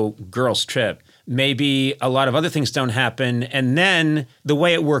no Girls Trip. Maybe a lot of other things don't happen. And then the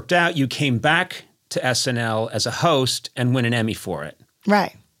way it worked out, you came back to SNL as a host and win an Emmy for it.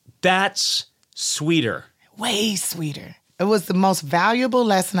 Right. That's sweeter. Way sweeter. It was the most valuable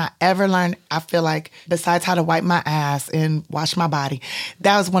lesson I ever learned, I feel like, besides how to wipe my ass and wash my body.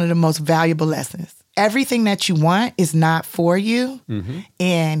 That was one of the most valuable lessons. Everything that you want is not for you,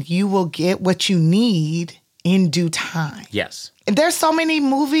 and you will get what you need in due time. Yes. And there's so many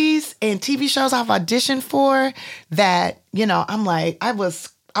movies and TV shows I've auditioned for that, I'm like, I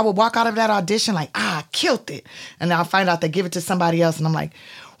would walk out of that audition like, I killed it. And then I'll find out they give it to somebody else, and I'm like,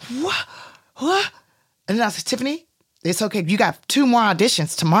 what? And then I said, Tiffany, it's okay. You got 2 more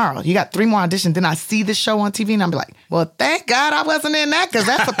auditions tomorrow. You got 3 more auditions. Then I see the show on TV and I'm like, well, thank God I wasn't in that because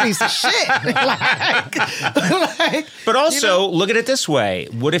that's a piece of shit. But also, look at it this way.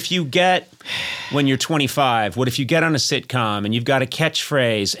 What if you get, when you're 25, what if you get on a sitcom and you've got a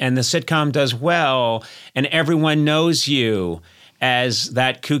catchphrase and the sitcom does well and everyone knows you as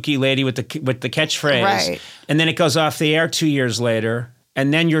that kooky lady with the catchphrase. Right. And then it goes off the air 2 years later.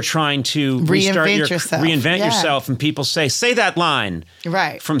 And then you're trying to reinvent yourself, and people say that line,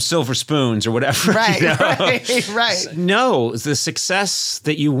 right, from Silver Spoons or whatever, right. No, the success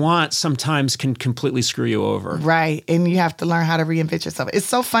that you want sometimes can completely screw you over, right, and you have to learn how to reinvent yourself. It's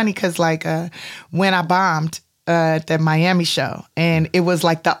so funny because when I bombed the Miami show, and it was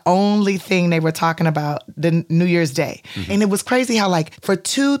like the only thing they were talking about the New Year's Day. And it was crazy how for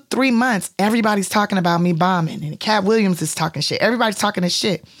 2-3 months, everybody's talking about me bombing, and Cat Williams is talking shit. Everybody's talking this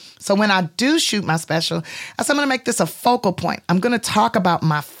shit. So when I do shoot my special, I said, I'm going to make this a focal point. I'm going to talk about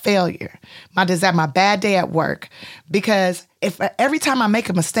my failure, my bad day at work, because every time I make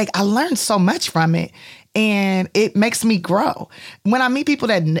a mistake, I learn so much from it. And it makes me grow. When I meet people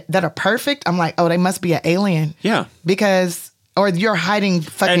that are perfect, I'm like, oh, they must be an alien. Yeah. Or you're hiding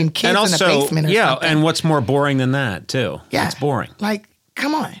fucking kids in the basement or something. And what's more boring than that, too? Yeah. It's boring.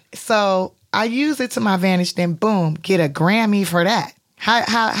 Come on. So I use it to my advantage, then boom, get a Grammy for that.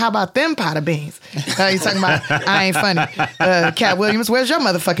 How about them pot of beans? He's talking about, I ain't funny. Cat Williams, where's your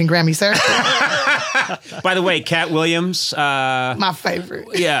motherfucking Grammy, sir? By the way, Cat Williams. My favorite.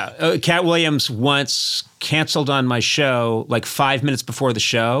 Yeah. Cat Williams once canceled on my show like 5 minutes before the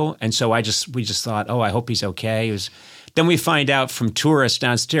show. And so we just thought, oh, I hope he's okay. Then we find out from tourists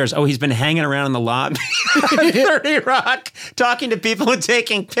downstairs, he's been hanging around in the lobby on 30 Rock, talking to people and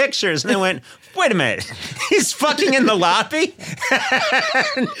taking pictures. And they went, wait a minute, he's fucking in the lobby?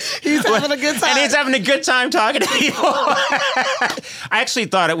 He's having a good time. And he's having a good time talking to people. I actually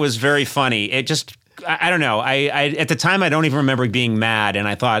thought it was very funny. It just... I don't know. I at the time I don't even remember being mad, and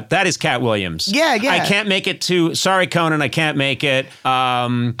I thought that is Cat Williams. Yeah. I can't make it to. Sorry, Conan, I can't make it.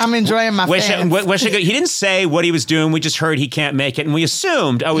 I'm enjoying my fans. He didn't say what he was doing. We just heard he can't make it, and we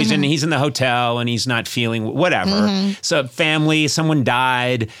assumed he's in the hotel and he's not feeling whatever. So family, someone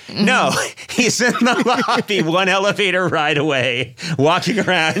died. No, he's in the lobby, one elevator ride away, walking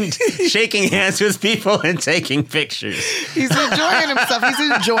around, shaking hands with people and taking pictures. He's enjoying himself.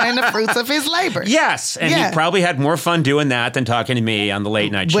 He's enjoying the fruits of his labor. Yes, and he probably had more fun doing that than talking to me on the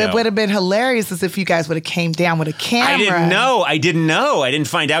late night show. What would have been hilarious is if you guys would have came down with a camera. I didn't know. I didn't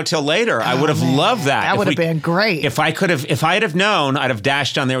find out till later. I would have loved that. That would have been great. If I'd have known, I'd have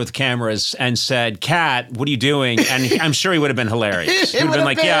dashed down there with cameras and said, "Cat, what are you doing?" And I'm sure he would have been hilarious. He would have been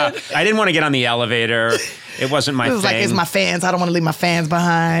like, "Yeah, I didn't want to get on the elevator. It wasn't my thing." It was like, it's my fans. I don't want to leave my fans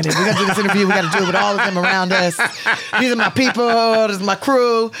behind. If we're going to do this interview, we got to do it with all of them around us. These are my people. This is my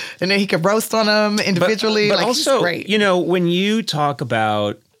crew. And then he could roast on them individually. But like, also, he's great. When you talk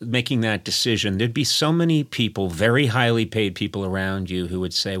about making that decision, there'd be so many people, very highly paid people around you who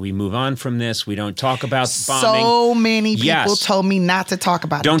would say, we move on from this. We don't talk about bombing. So many people told me not to talk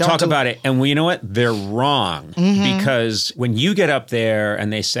about it. Don't talk about it. And you know what? They're wrong. Because when you get up there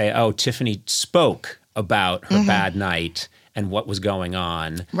and they say, Tiffany spoke about her bad night and what was going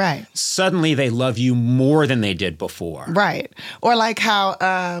on. Right. Suddenly they love you more than they did before. Right. Or like how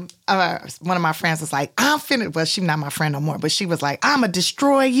one of my friends was like, well, she's not my friend no more, but she was like, I'm going to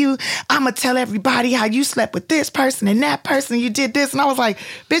destroy you. I'm going to tell everybody how you slept with this person and that person. You did this. And I was like,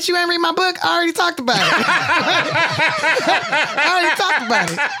 bitch, you ain't read my book? I already talked about it. I already talked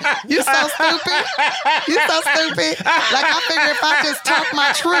about it. You so stupid. You so stupid. Like, I figure if I just talk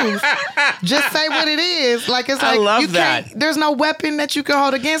my truth, just say what it is. Like, it's like, I love that. There's no weapon that you can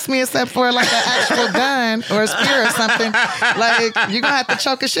hold against me except for like an actual gun or a spear or something. Like, you're going to have to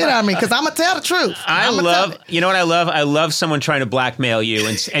choke the shit out of me because I'm going to tell the truth. You know what I love? I love someone trying to blackmail you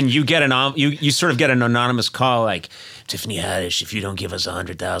and you get you sort of get an anonymous call like, Tiffany Haddish, if you don't give us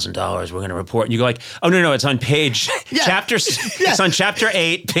 $100,000, we're going to report. And you go like, oh, no, it's on page, it's on chapter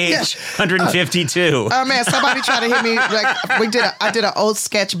 8, page 152. Oh, man, somebody tried to hit me. Like, I did an old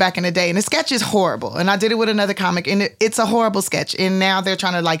sketch back in the day, and the sketch is horrible. And I did it with another comic, and it's a horrible sketch. And now they're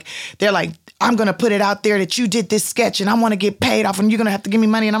trying to they're like, I'm going to put it out there that you did this sketch, and I want to get paid off, and you're going to have to give me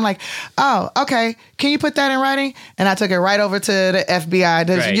money. And I'm like, oh, okay. Can you put that in writing? And I took it right over to the FBI.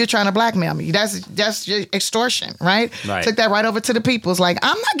 Right. You're trying to blackmail me. That's your extortion, right? Right. Took that right over to the people's. Like,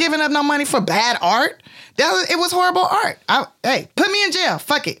 I'm not giving up no money for bad art. It was horrible art. Hey, put me in jail.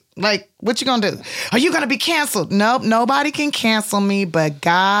 Fuck it. Like, what you gonna do? Are you gonna be canceled? Nope. Nobody can cancel me but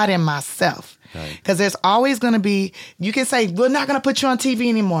God and myself. Because there's always going to be, you can say, we're not going to put you on TV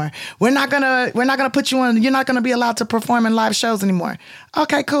anymore. We're not going to put you on, you're not going to be allowed to perform in live shows anymore.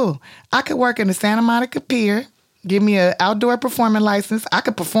 Okay, cool. I could work in the Santa Monica Pier, give me an outdoor performing license. I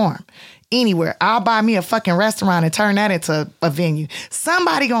could perform anywhere. I'll buy me a fucking restaurant and turn that into a venue.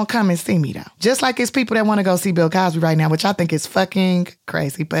 Somebody gonna come and see me though. Just like it's people that want to go see Bill Cosby right now, which I think is fucking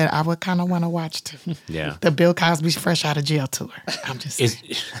crazy, but I would kind of want to watch too. Yeah. The Bill Cosby fresh out of jail tour. I'm just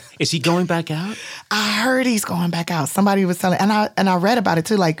Is he going back out? I heard he's going back out. Somebody was telling, and I read about it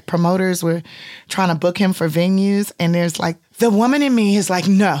too. Like promoters were trying to book him for venues, and there's like the woman in me is like,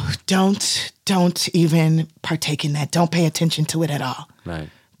 no, don't even partake in that. Don't pay attention to it at all. Right.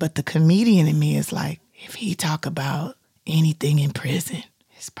 But the comedian in me is like, if he talk about anything in prison,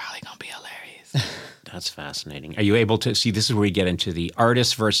 it's probably gonna be hilarious. That's fascinating. Are you able to see, this is where we get into the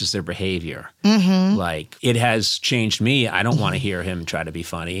artist versus their behavior. Like, it has changed me. I don't want to hear him try to be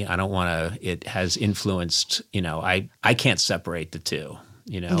funny. I don't want to, it has influenced, I can't separate the two,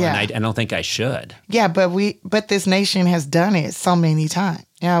 and I don't think I should. Yeah, but this nation has done it so many times.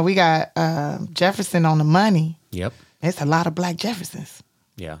 We got Jefferson on the money. Yep. It's a lot of black Jeffersons.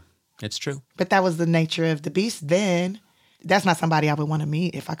 Yeah, it's true. But that was the nature of the beast then. That's not somebody I would want to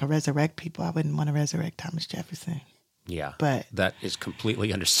meet. If I could resurrect people, I wouldn't want to resurrect Thomas Jefferson. Yeah, But that is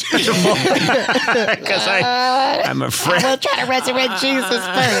completely understandable. Because I'm afraid. we'll try to resurrect Jesus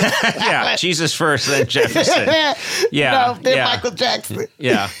first. Yeah, Jesus first, then Jefferson. Yeah, then yeah. Michael Jackson.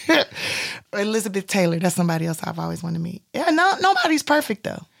 Yeah. Elizabeth Taylor, that's somebody else I've always wanted to meet. Yeah, nobody's perfect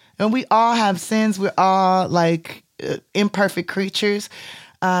though. And we all have sins. We're all like imperfect creatures.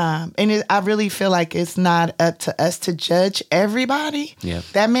 I really feel like it's not up to us to judge everybody. Yeah.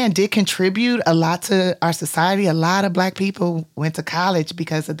 That man did contribute a lot to our society. A lot of Black people went to college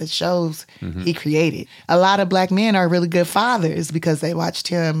because of the shows he created. A lot of Black men are really good fathers because they watched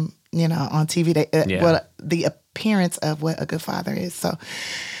him, on TV. The appearance of what a good father is. So,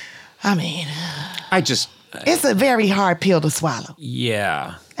 I mean, it's a very hard pill to swallow.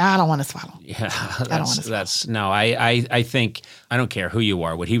 Yeah. I don't want to swallow. Yeah, I I think I don't care who you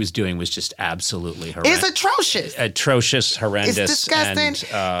are. What he was doing was just absolutely horrendous. It's atrocious. Horrendous. It's disgusting.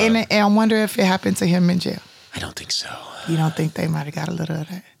 And I wonder if it happened to him in jail. I don't think so. You don't think they might have got a little of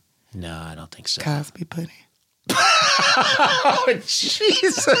that No, I don't think so. Cosby pudding? Oh,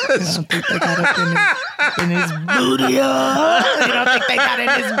 Jesus. I don't think they got it in his booty hole. You don't think they got it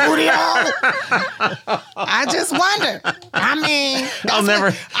in his booty hole? I just wonder. I mean,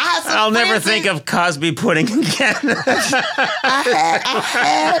 I'll never think of Cosby pudding again. I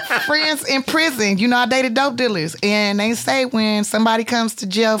had friends in prison. I dated dope dealers, and they say when somebody comes to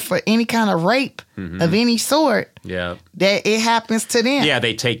jail for any kind of rape of any sort, yeah, that it happens to them. Yeah,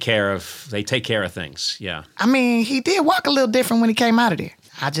 they take care of things. Yeah. I mean, he did walk a little different when he came out of there.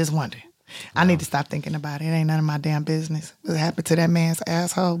 I just wonder. I need to stop thinking about it. It ain't none of my damn business what happened to that man's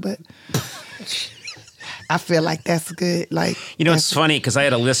asshole, but I feel like that's good. Like, it's funny because I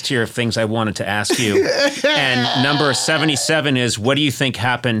had a list here of things I wanted to ask you, and number 77 is, what do you think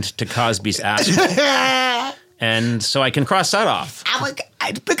happened to Cosby's asshole? And so I can cross that off.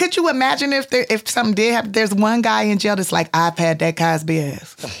 But could you imagine if something did happen? There's one guy in jail that's like, I've had that Cosby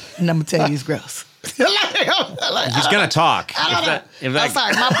ass, and I'm gonna tell you, it's gross. He's gonna talk. I'm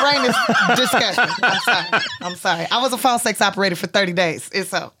sorry, my brain is disgusting. I'm sorry. I was a phone sex operator for 30 days.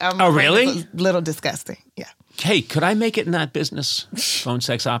 Oh, really? It's a little disgusting. Yeah. Hey, could I make it in that business? Phone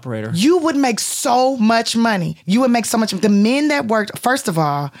sex operator? You would make so much money. You would make so much. The men that worked, first of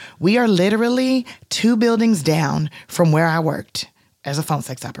all, we are literally 2 buildings down from where I worked as a phone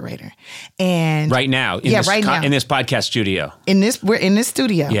sex operator. And right now, in this podcast studio. We're in this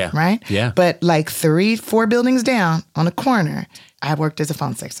studio, right? Yeah. But like 3-4 buildings down on the corner, I worked as a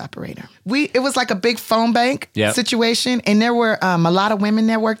phone sex operator. It was like a big phone bank situation, and there were a lot of women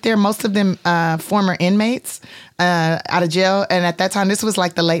that worked there, most of them former inmates out of jail. And at that time, this was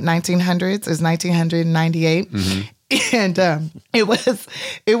like the late 1900s. It was 1998. Mm-hmm. And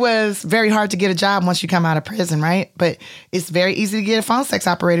it was very hard to get a job once you come out of prison, right? But it's very easy to get a phone sex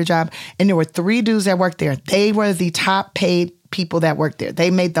operator job. And there were 3 dudes that worked there. They were the top paid people that worked there. They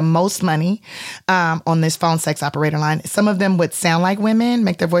made the most money on this phone sex operator line. Some of them would sound like women,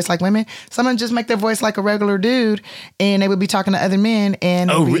 make their voice like women. Some of them just make their voice like a regular dude, and they would be talking to other men. And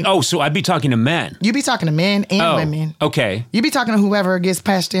so I'd be talking to men. You'd be talking to men and women. Okay. You'd be talking to whoever gets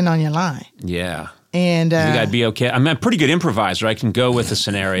patched in on your line. Yeah. And you think I'd be okay? I'm a pretty good improviser. I can go with a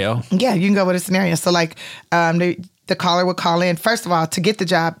scenario. Yeah, you can go with a scenario. So like the caller would call in. First of all, to get the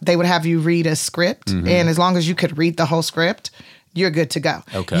job, they would have you read a script. Mm-hmm. And as long as you could read the whole script, you're good to go.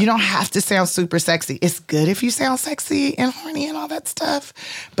 Okay. You don't have to sound super sexy. It's good if you sound sexy and horny and all that stuff,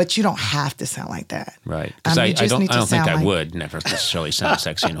 but you don't have to sound like that. Right. Because I don't think I would never necessarily sound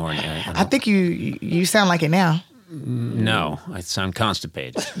sexy and horny. I think you sound like it now. No, I sound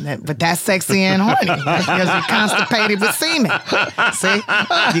constipated. But that's sexy and horny because you're constipated with semen. See?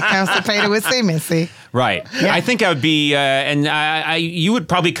 You're constipated with semen, see? Right. Yeah. I think I would be, and you would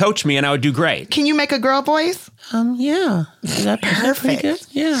probably coach me and I would do great. Can you make a girl voice? Yeah. Is that perfect? Good?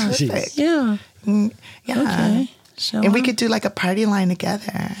 Yeah. Perfect. Yeah. Yeah. Okay. So, and we could do like a party line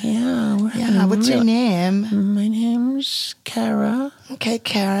together. Yeah. What's your name? My name's Kara. Okay,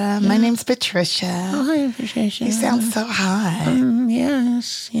 Kara. Yeah. My name's Patricia. Oh, hi, Patricia. You sound so hot.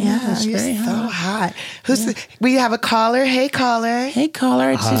 Yes. Yeah, you're very so hot. We have a caller. Hey, caller. Hey,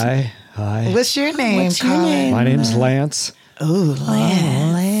 caller. Hi. What's your name, What's your name? My name's Lance. Ooh,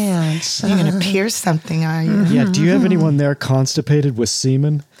 Lance. You're going to pierce something, are you? Yeah, do you have anyone there constipated with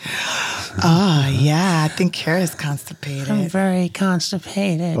semen? Oh, yeah. I think Kara's constipated. I'm very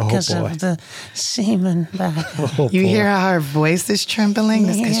constipated because of the semen back. You hear how her voice is trembling?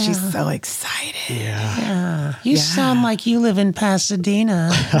 That's because she's so excited. Yeah. You sound like you live in Pasadena.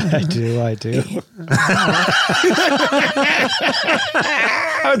 I do.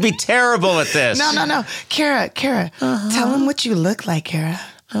 I would be terrible at this. No. Kara, tell them what you look like, Kara.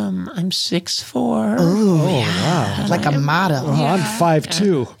 I'm 6'4". Ooh, wow. Like a model. Oh, I'm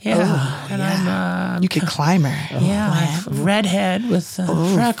 5'2". I'm You could climb her. I'm redhead with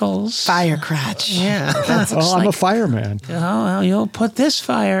freckles. Fire crotch. Yeah. I'm a fireman. Oh, well, you'll put this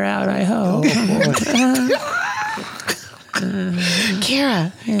fire out, I hope.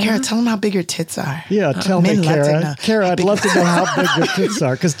 Kara, tell them how big your tits are. Yeah, tell me, men love to Kara. know. Kara, I'd love to know how big your tits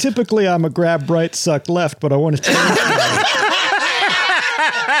are, because typically I'm a grab right, suck left, but I want to change that.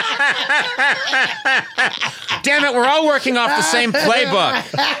 Damn it, we're all working off the same playbook.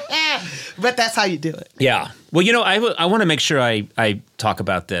 But that's how you do it. Yeah. Well, I want to make sure I talk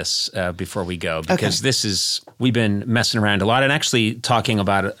about this before we go, because we've been messing around a lot and actually talking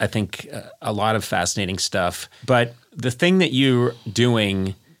about, I think, a lot of fascinating stuff. But the thing that you're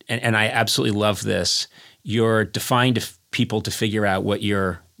doing, and I absolutely love this, you're defying people to figure out what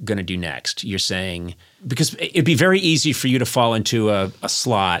you're going to do next. You're saying, because it'd be very easy for you to fall into a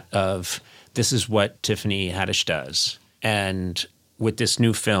slot of, this is what Tiffany Haddish does. And with this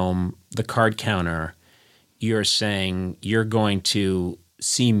new film, The Card Counter, you're saying you're going to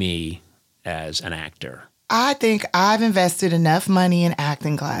see me as an actor. I think I've invested enough money in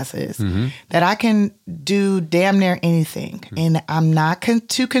acting classes that I can do damn near anything. And I'm not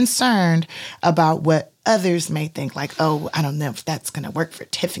too concerned about what others may think. Like, oh, I don't know if that's going to work for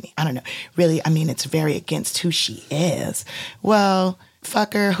Tiffany. I don't know. Really, I mean, it's very against who she is. Well,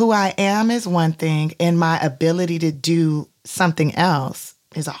 fucker, who I am is one thing, and my ability to do something else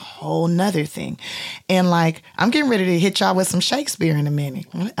is a whole nother thing. And like, I'm getting ready to hit y'all with some Shakespeare in a minute.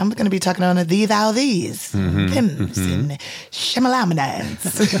 I'm going to be talking on a thee, thou, thees, thems, and shimalamadans.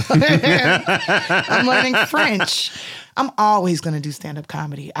 I'm learning French. I'm always going to do stand-up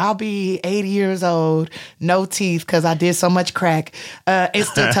comedy. I'll be 80 years old, no teeth, because I did so much crack, and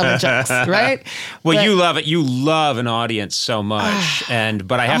still telling jokes, right? Well, but you love it. You love an audience so much.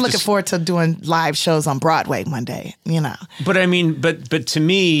 But I'm looking forward to doing live shows on Broadway one day, But I mean, but to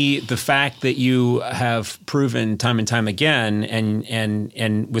me, the fact that you have proven time and time again,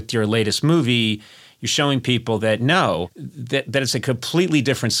 and with your latest movie, you're showing people that that it's a completely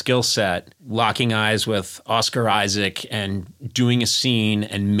different skill set, locking eyes with Oscar Isaac and doing a scene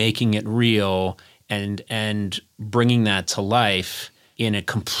and making it real and bringing that to life in a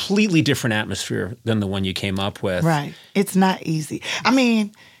completely different atmosphere than the one you came up with. Right. It's not easy. I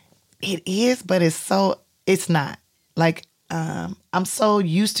mean, it is, but it's not. Like, I'm so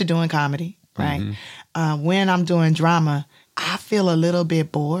used to doing comedy, right? When I'm doing drama, I feel a little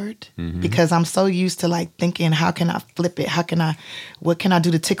bit bored because I'm so used to like thinking, how can I flip it? What can I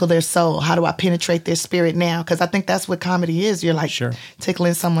do to tickle their soul? How do I penetrate their spirit now? Because I think that's what comedy is. You're like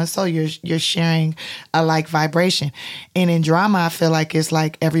tickling someone's soul. You're sharing a like vibration. And in drama, I feel like it's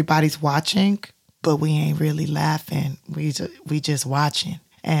like everybody's watching, but we ain't really laughing. We just watching.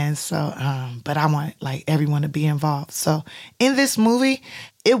 And so, but I want like everyone to be involved. So in this movie,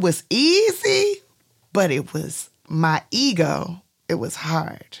 it was easy, but it was my ego, it was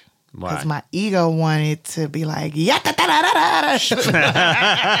hard. Because my ego wanted to be like, right?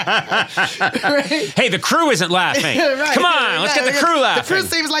 Hey, the crew isn't laughing. Right. Come on, let's get the crew laughing. The crew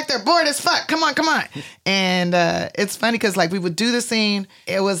seems like they're bored as fuck. Come on. And it's funny because like we would do the scene.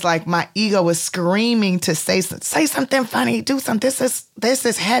 It was like my ego was screaming to say something funny, do something. This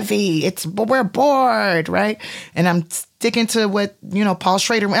is heavy. We're bored, right? And I'm sticking to what, Paul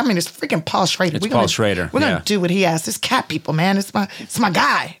Schrader. I mean, it's freaking Paul Schrader. It's Paul Schrader. We're going to do what he asks. It's cat people, man. It's my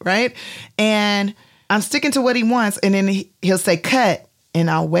guy, right? And I'm sticking to what he wants. And then he'll say cut.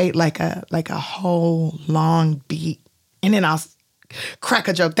 And I'll wait like a whole long beat. And then I'll crack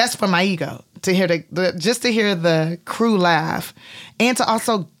a joke. That's for my ego. To hear just to hear the crew laugh. And to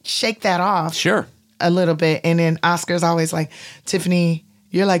also shake that off. Sure. A little bit. And then Oscar's always like, Tiffany,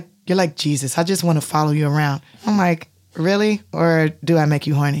 you're like Jesus. I just want to follow you around. I'm like, really? Or do I make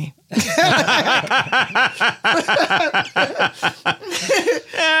you horny? Probably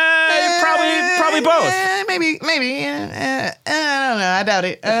both. Maybe. I don't know. I doubt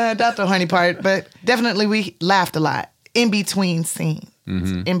it. I doubt the horny part. But definitely we laughed a lot in between scenes.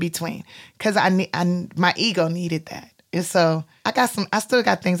 In between. Because my ego needed that. And so I still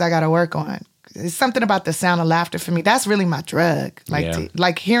got things I got to work on. It's something about the sound of laughter for me. That's really my drug.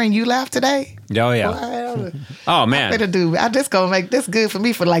 Like hearing you laugh today. Oh, yeah. Well, Oh, man. I just gonna make this good for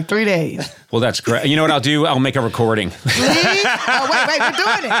me for like 3 days. Well, that's great. You know what I'll do? I'll make a recording. Please? Oh, wait, we're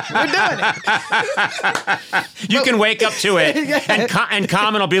doing it. You can wake up to it, and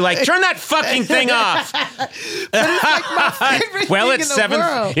Common will be like, turn that fucking thing off. But it's like my favorite Well, thing it's in the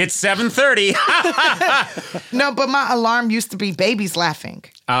world. It's 7:30. No, but my alarm used to be babies laughing.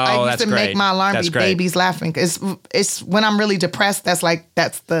 Oh, I used that's to great. make my alarm That's be great. babies laughing. It's when I'm really depressed. That's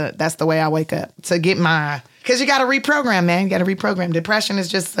the way I wake up to get my. Because you got to reprogram, man. You got to reprogram. Depression is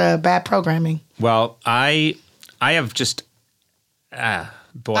just bad programming. Well, I have just,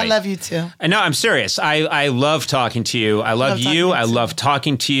 boy. I love you too. No, I'm serious. I love talking to you. I love you. I love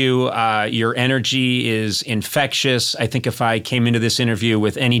talking to you. Your energy is infectious. I think if I came into this interview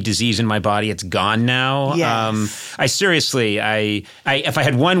with any disease in my body, it's gone now. Yes. I seriously, if I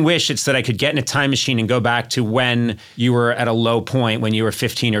had one wish, it's that I could get in a time machine and go back to when you were at a low point, when you were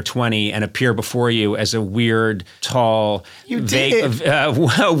 15 or 20, and appear before you as a weird, tall, vague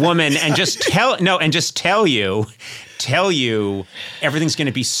woman, and just tell you everything's going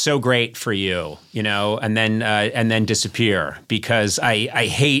to be so great for you, and then disappear, because I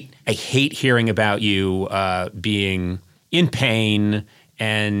hate hearing about you being in pain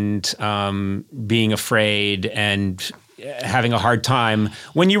and being afraid and having a hard time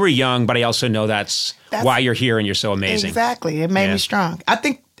when you were young. But I also know that's why you're here and you're so amazing. Exactly. It made me strong. I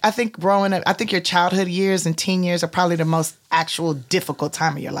think growing up, I think your childhood years and teen years are probably the most actual difficult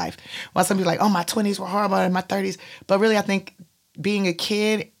time of your life. Well, some people are like, oh, my 20s were horrible and my 30s. But really, I think being a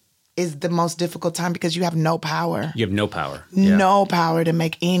kid is the most difficult time because you have no power. You have no power. No power to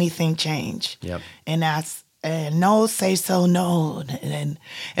make anything change. Yep. And that's, no, say so, no.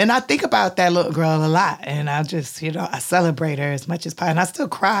 And I think about that little girl a lot. And I just, I celebrate her as much as possible. And I still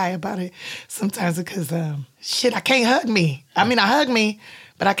cry about it sometimes because, I can't hug me. I mean, I hug me.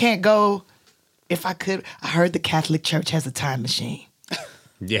 But I can't go. If I could, I heard the Catholic Church has a time machine.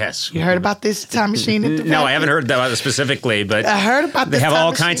 Yes. You heard about this time machine at the Vatican? No, I haven't heard about it specifically, but I heard about they this have time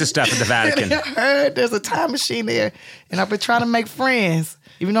all machine. kinds of stuff at the Vatican. I heard there's a time machine there. And I've been trying to make friends.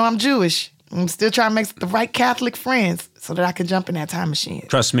 Even though I'm Jewish, I'm still trying to make the right Catholic friends so that I can jump in that time machine.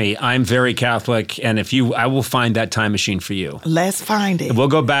 Trust me, I'm very Catholic, and I will find that time machine for you. Let's find it. We'll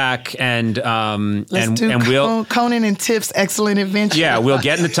go back and we'll Conan and Tiff's Excellent Adventure. Yeah, we'll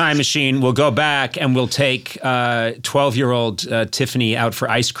get in the time machine. We'll go back and we'll take 12-year-old Tiffany out for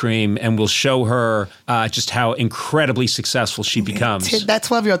ice cream, and we'll show her just how incredibly successful she becomes. That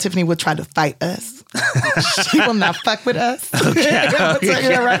 12-year-old Tiffany will try to fight us. She will not fuck with us. Okay. I'm gonna tell you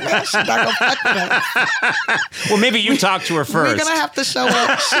that right now. She's not gonna fuck with us. Well, maybe you talk to her first. We're gonna have to show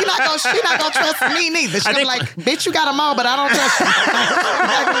her. She not gonna trust me neither. She'll be like, bitch, you got them all, but I don't trust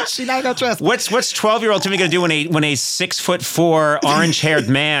you. She's not gonna trust me. What's 12-year-old Tiffany gonna do when a 6'4" orange-haired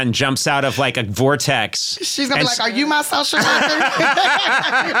man jumps out of like a vortex? She's gonna be like, are you my social worker?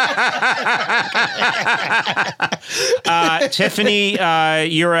 Tiffany,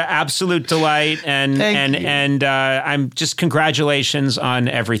 you're an absolute delight, and I'm just congratulations on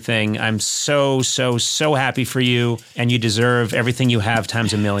everything. I'm so happy for you, and you deserve everything you have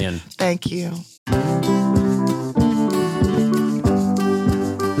times a million. Thank you.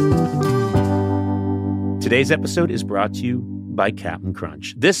 Today's episode is brought to you by Cap'n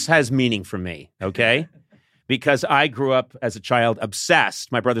Crunch. This has meaning for me, okay? Because I grew up as a child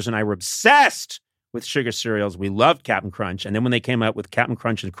obsessed. My brothers and I were obsessed with sugar cereals. We loved Cap'n Crunch. And then when they came out with Cap'n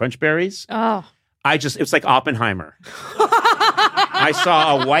Crunch and Crunch Berries, it was like Oppenheimer. I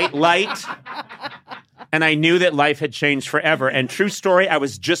saw a white light, and I knew that life had changed forever. And true story, I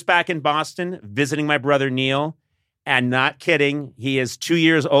was just back in Boston visiting my brother Neil, and not kidding, he is 2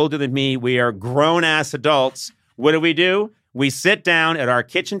 years older than me. We are grown-ass adults. What do? We sit down at our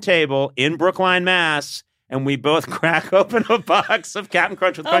kitchen table in Brookline, Mass., and we both crack open a box of Cap'n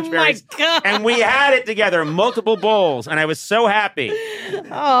Crunch with Crunch Berries. Oh, my God. And we had it together, multiple bowls, and I was so happy.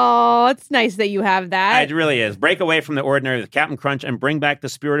 Oh, it's nice that you have that. It really is. Break away from the ordinary with Cap'n Crunch and bring back the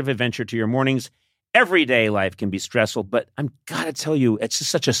spirit of adventure to your mornings. Everyday life can be stressful, but I'm gotta tell you, it's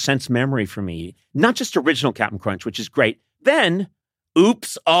just such a sense memory for me. Not just original Cap'n Crunch, which is great. Then,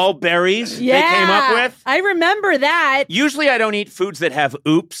 Oops All Berries they came up with. I remember that. Usually I don't eat foods that have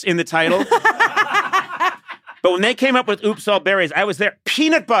oops in the title. But when they came up with Oops All Berries, I was there.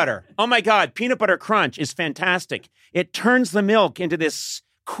 Peanut butter. Oh my God, peanut butter crunch is fantastic. It turns the milk into this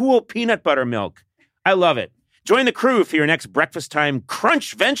cool peanut butter milk. I love it. Join the crew for your next breakfast time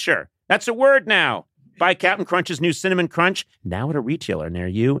crunch venture. That's a word now. Buy Cap'n Crunch's new Cinnamon Crunch now at a retailer near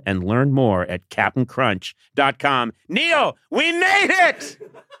you, and learn more at CaptainCrunch.com. Neil, we made it!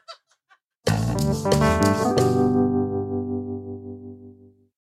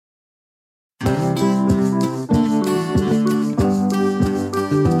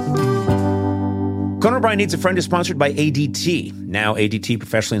 Conan O'Brien Needs a Friend is sponsored by ADT. Now ADT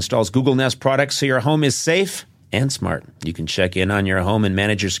professionally installs Google Nest products so your home is safe and smart. You can check in on your home and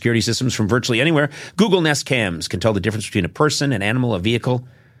manage your security systems from virtually anywhere. Google Nest cams can tell the difference between a person, an animal, a vehicle,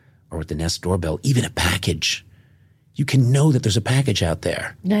 or with the Nest doorbell, even a package. You can know that there's a package out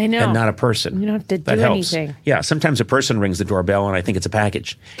there. I know. And not a person. You don't have to That do helps. anything. Yeah, sometimes a person rings the doorbell and I think it's a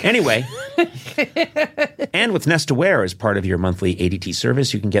package. Anyway, and with Nest Aware as part of your monthly ADT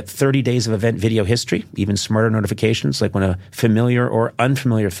service, you can get 30 days of event video history, even smarter notifications like when a familiar or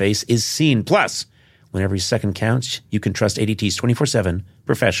unfamiliar face is seen. Plus, when every second counts, you can trust ADT's 24/7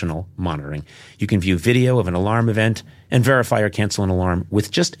 professional monitoring. You can view video of an alarm event and verify or cancel an alarm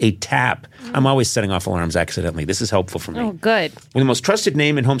with just a tap. I'm always setting off alarms accidentally. This is helpful for me. Oh, good. When the most trusted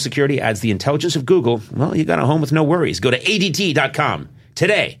name in home security adds the intelligence of Google, well, you got a home with no worries. Go to ADT.com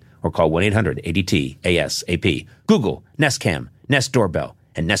today or call 1-800-ADT-ASAP. Google, Nest Cam, Nest Doorbell,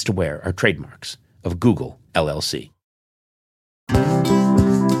 and Nest Aware are trademarks of Google, LLC.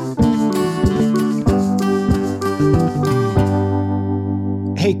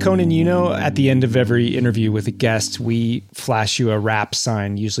 Hey, Conan, you know, at the end of every interview with a guest, we flash you a wrap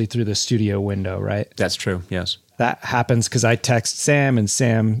sign, usually through the studio window, right? That's true, yes. That happens because I text Sam and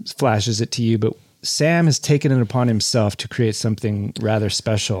Sam flashes it to you, but Sam has taken it upon himself to create something rather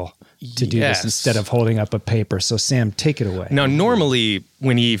special to do this instead of holding up a paper. So Sam, take it away. Now, normally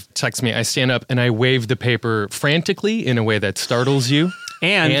when he texts me, I stand up and I wave the paper frantically in a way that startles you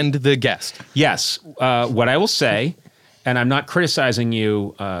and the guest. Yes. What I will say, and I'm not criticizing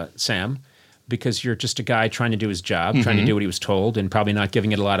you, Sam, because you're just a guy trying to do his job, trying to do what he was told, and probably not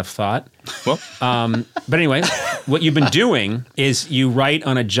giving it a lot of thought. Well, but anyway, what you've been doing is you write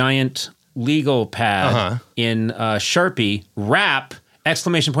on a giant legal pad in Sharpie, rap,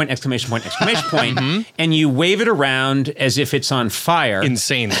 exclamation point, exclamation point, exclamation point, and you wave it around as if it's on fire.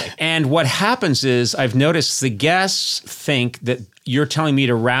 Insanely. And what happens is, I've noticed the guests think that you're telling me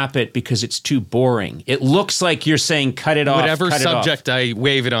to wrap it because it's too boring. It looks like you're saying cut it off. Whatever cut subject I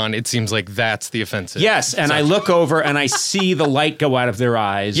wave it on, it seems like that's the offensive. Yes, and I look over and I see the light go out of their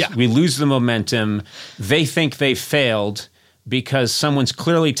eyes. Yeah. We lose the momentum. They think they failed because someone's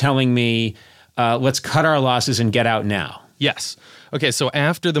clearly telling me, let's cut our losses and get out now. Yes. Okay, so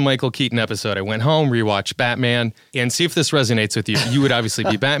after the Michael Keaton episode, I went home, rewatched Batman, and see if this resonates with you. You would obviously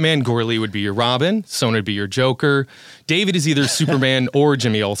be Batman, Gorley would be your Robin, Sona would be your Joker, David is either Superman or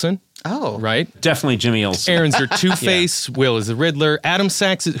Jimmy Olsen. Oh. Right? Definitely Jimmy Olsen. Aaron's your Two-Face, Will is the Riddler, Adam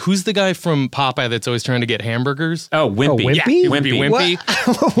Sachs, who's the guy from Popeye that's always trying to get hamburgers? Oh, Wimpy. Wimpy? Yeah, he would be Wimpy.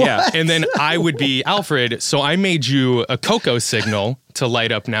 Wimpy. Yeah. And then I would be Alfred, so I made you a Coco signal to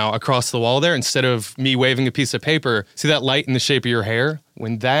light up now across the wall there instead of me waving a piece of paper. See that light in the shape of your hair?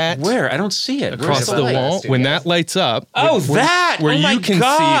 When that... Where? I don't see it. Across the wall, when that lights up... Oh, that! Where Oh my you can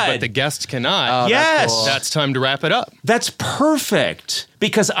God. see, but the guest cannot. Yes! That's time to wrap it up. That's perfect.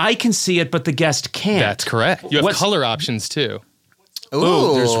 Because I can see it, but the guest can't. That's correct. You have What's- color options, too.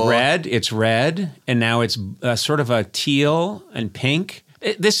 Ooh, there's red. It's red. And now it's sort of a teal and pink.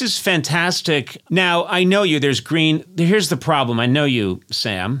 This is fantastic. Now, I know you. There's green. Here's the problem. I know you,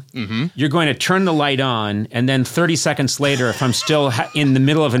 Sam. You're going to turn the light on, and then 30 seconds later, if I'm still in the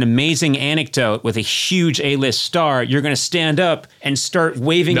middle of an amazing anecdote with a huge A-list star, you're going to stand up and start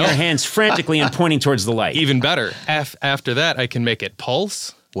waving your hands frantically and pointing towards the light. Even better. After that, I can make it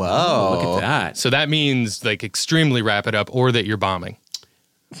pulse. Whoa. Look at that. So that means like extremely wrap it up or that you're bombing.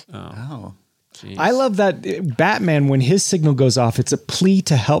 Oh. Jeez. I love that Batman, when his signal goes off, it's a plea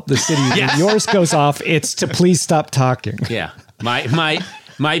to help the city. Yes. When yours goes off, it's to please stop talking. Yeah.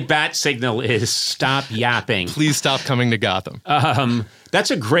 My bat signal is stop yapping. Please stop coming to Gotham.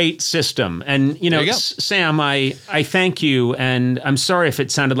 That's a great system. And, you know, There you go. Sam, I thank you. And I'm sorry if it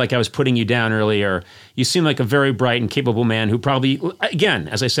sounded like I was putting you down earlier. You seem like a very bright and capable man who probably, again,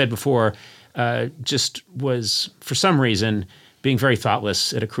 as I said before, just was, for some reason, being very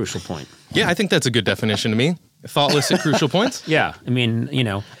thoughtless at a crucial point. Yeah, I think that's a good definition to me. Thoughtless at crucial points. Yeah. I mean, you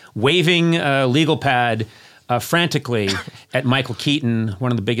know, waving a legal pad frantically at Michael Keaton,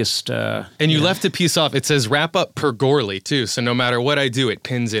 one of the biggest... And you left a piece off. It says wrap up per Gorley, too. So no matter what I do, it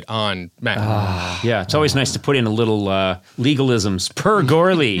pins it on Matt. Yeah, it's always nice to put in a little legalisms per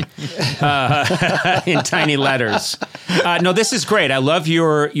Gorley in tiny letters. No, this is great. I love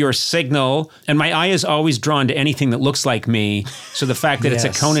your signal, and my eye is always drawn to anything that looks like me. So the fact that it's a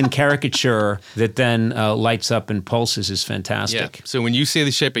Conan caricature that then lights up and pulses is fantastic. Yeah. So when you see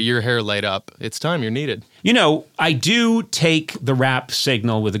the shape of your hair light up, it's time. You're needed. You know, I do take the rap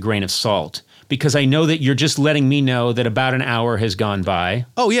signal with a grain of salt, because I know that you're just letting me know that about an hour has gone by.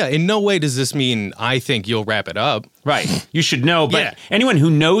 Oh, yeah. In no way does this mean I think you'll wrap it up. Right. You should know. But anyone who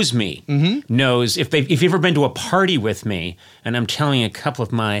knows me knows if you've ever been to a party with me and I'm telling a couple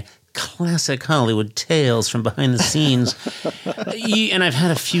of my classic Hollywood tales from behind the scenes, and I've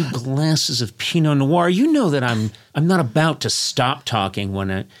had a few glasses of Pinot Noir, you know that I'm not about to stop talking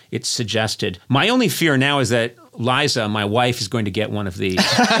when it's suggested. My only fear now is that Liza, my wife, is going to get one of these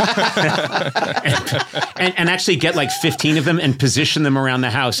and actually get like 15 of them and position them around the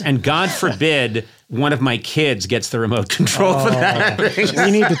house. And God forbid one of my kids gets the remote control for that.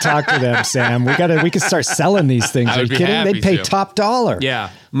 We need to talk to them, Sam. We can start selling these things. Are you kidding? They'd pay top dollar. Yeah.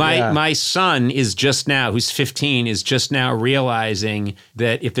 My son is just now, who's 15, is just now realizing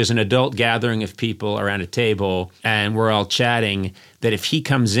that if there's an adult gathering of people around a table and we're all chatting, that if he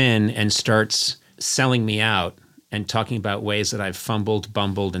comes in and starts selling me out and talking about ways that I've fumbled,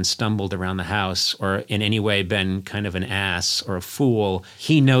 bumbled, and stumbled around the house or in any way been kind of an ass or a fool,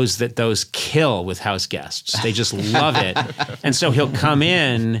 he knows that those kill with house guests. They just love it. And so he'll come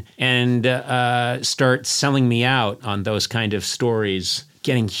in and start selling me out on those kind of stories,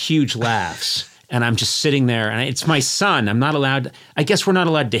 getting huge laughs. And I'm just sitting there, and it's my son. I'm not allowed, I guess we're not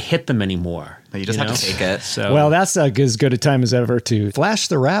allowed to hit them anymore. No, you just have to take it. So, well, that's as good a time as ever to flash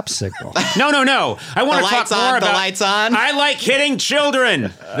the rap signal. No. I want to talk more about... The lights on. I like hitting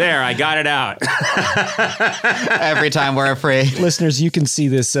children. There, I got it out. Every time we're afraid. Listeners, you can see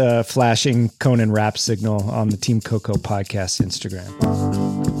this flashing Conan rap signal on the Team Coco podcast Instagram.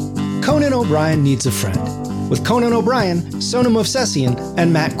 Conan O'Brien Needs a Friend. With Conan O'Brien, Sonam Movsesian,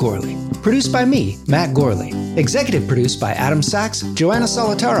 and Matt Gorley. Produced by me, Matt Gorley. Executive produced by Adam Sachs, Joanna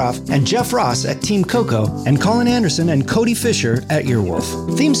Solotaroff, and Jeff Ross at Team Coco, and Colin Anderson and Cody Fisher at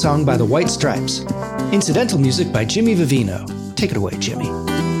Earwolf. Theme song by the White Stripes. Incidental music by Jimmy Vivino. Take it away, Jimmy.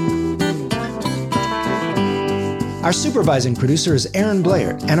 Our supervising producer is Aaron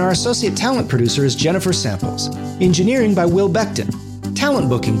Blair, and our associate talent producer is Jennifer Samples. Engineering by Will Beckton. Talent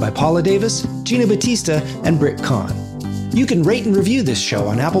booking by Paula Davis, Gina Batista, and Britt Kahn. You can rate and review this show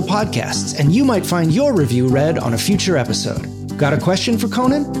on Apple Podcasts, and you might find your review read on a future episode. Got a question for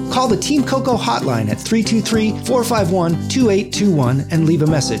Conan? Call the Team Coco hotline at 323-451-2821 and leave a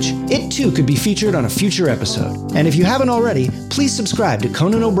message. It too could be featured on a future episode. And if you haven't already, please subscribe to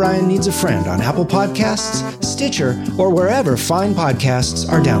Conan O'Brien Needs a Friend on Apple Podcasts, Stitcher, or wherever fine podcasts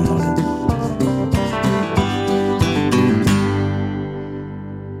are downloaded.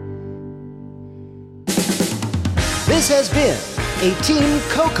 This has been a Team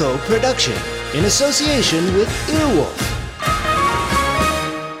Coco production in association with Earwolf.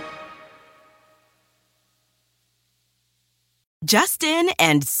 Just in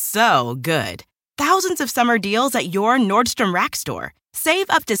and so good. Thousands of summer deals at your Nordstrom Rack store.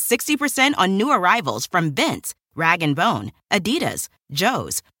 Save up to 60% on new arrivals from Vince, Rag & Bone, Adidas,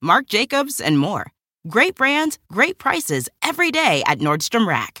 Joe's, Marc Jacobs, and more. Great brands, great prices every day at Nordstrom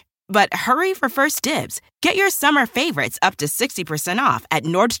Rack. But hurry for first dibs. Get your summer favorites up to 60% off at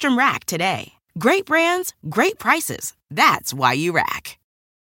Nordstrom Rack today. Great brands, great prices. That's why you rack.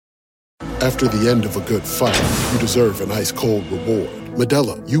 After the end of a good fight, you deserve an ice-cold reward.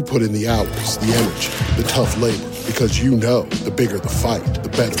 Medalla, you put in the hours, the energy, the tough labor. Because you know the bigger the fight, the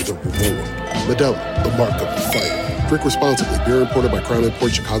better the reward. Medalla, the mark of the fighter. Drink responsibly. Beer imported by Crown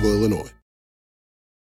Imports, Chicago, Illinois.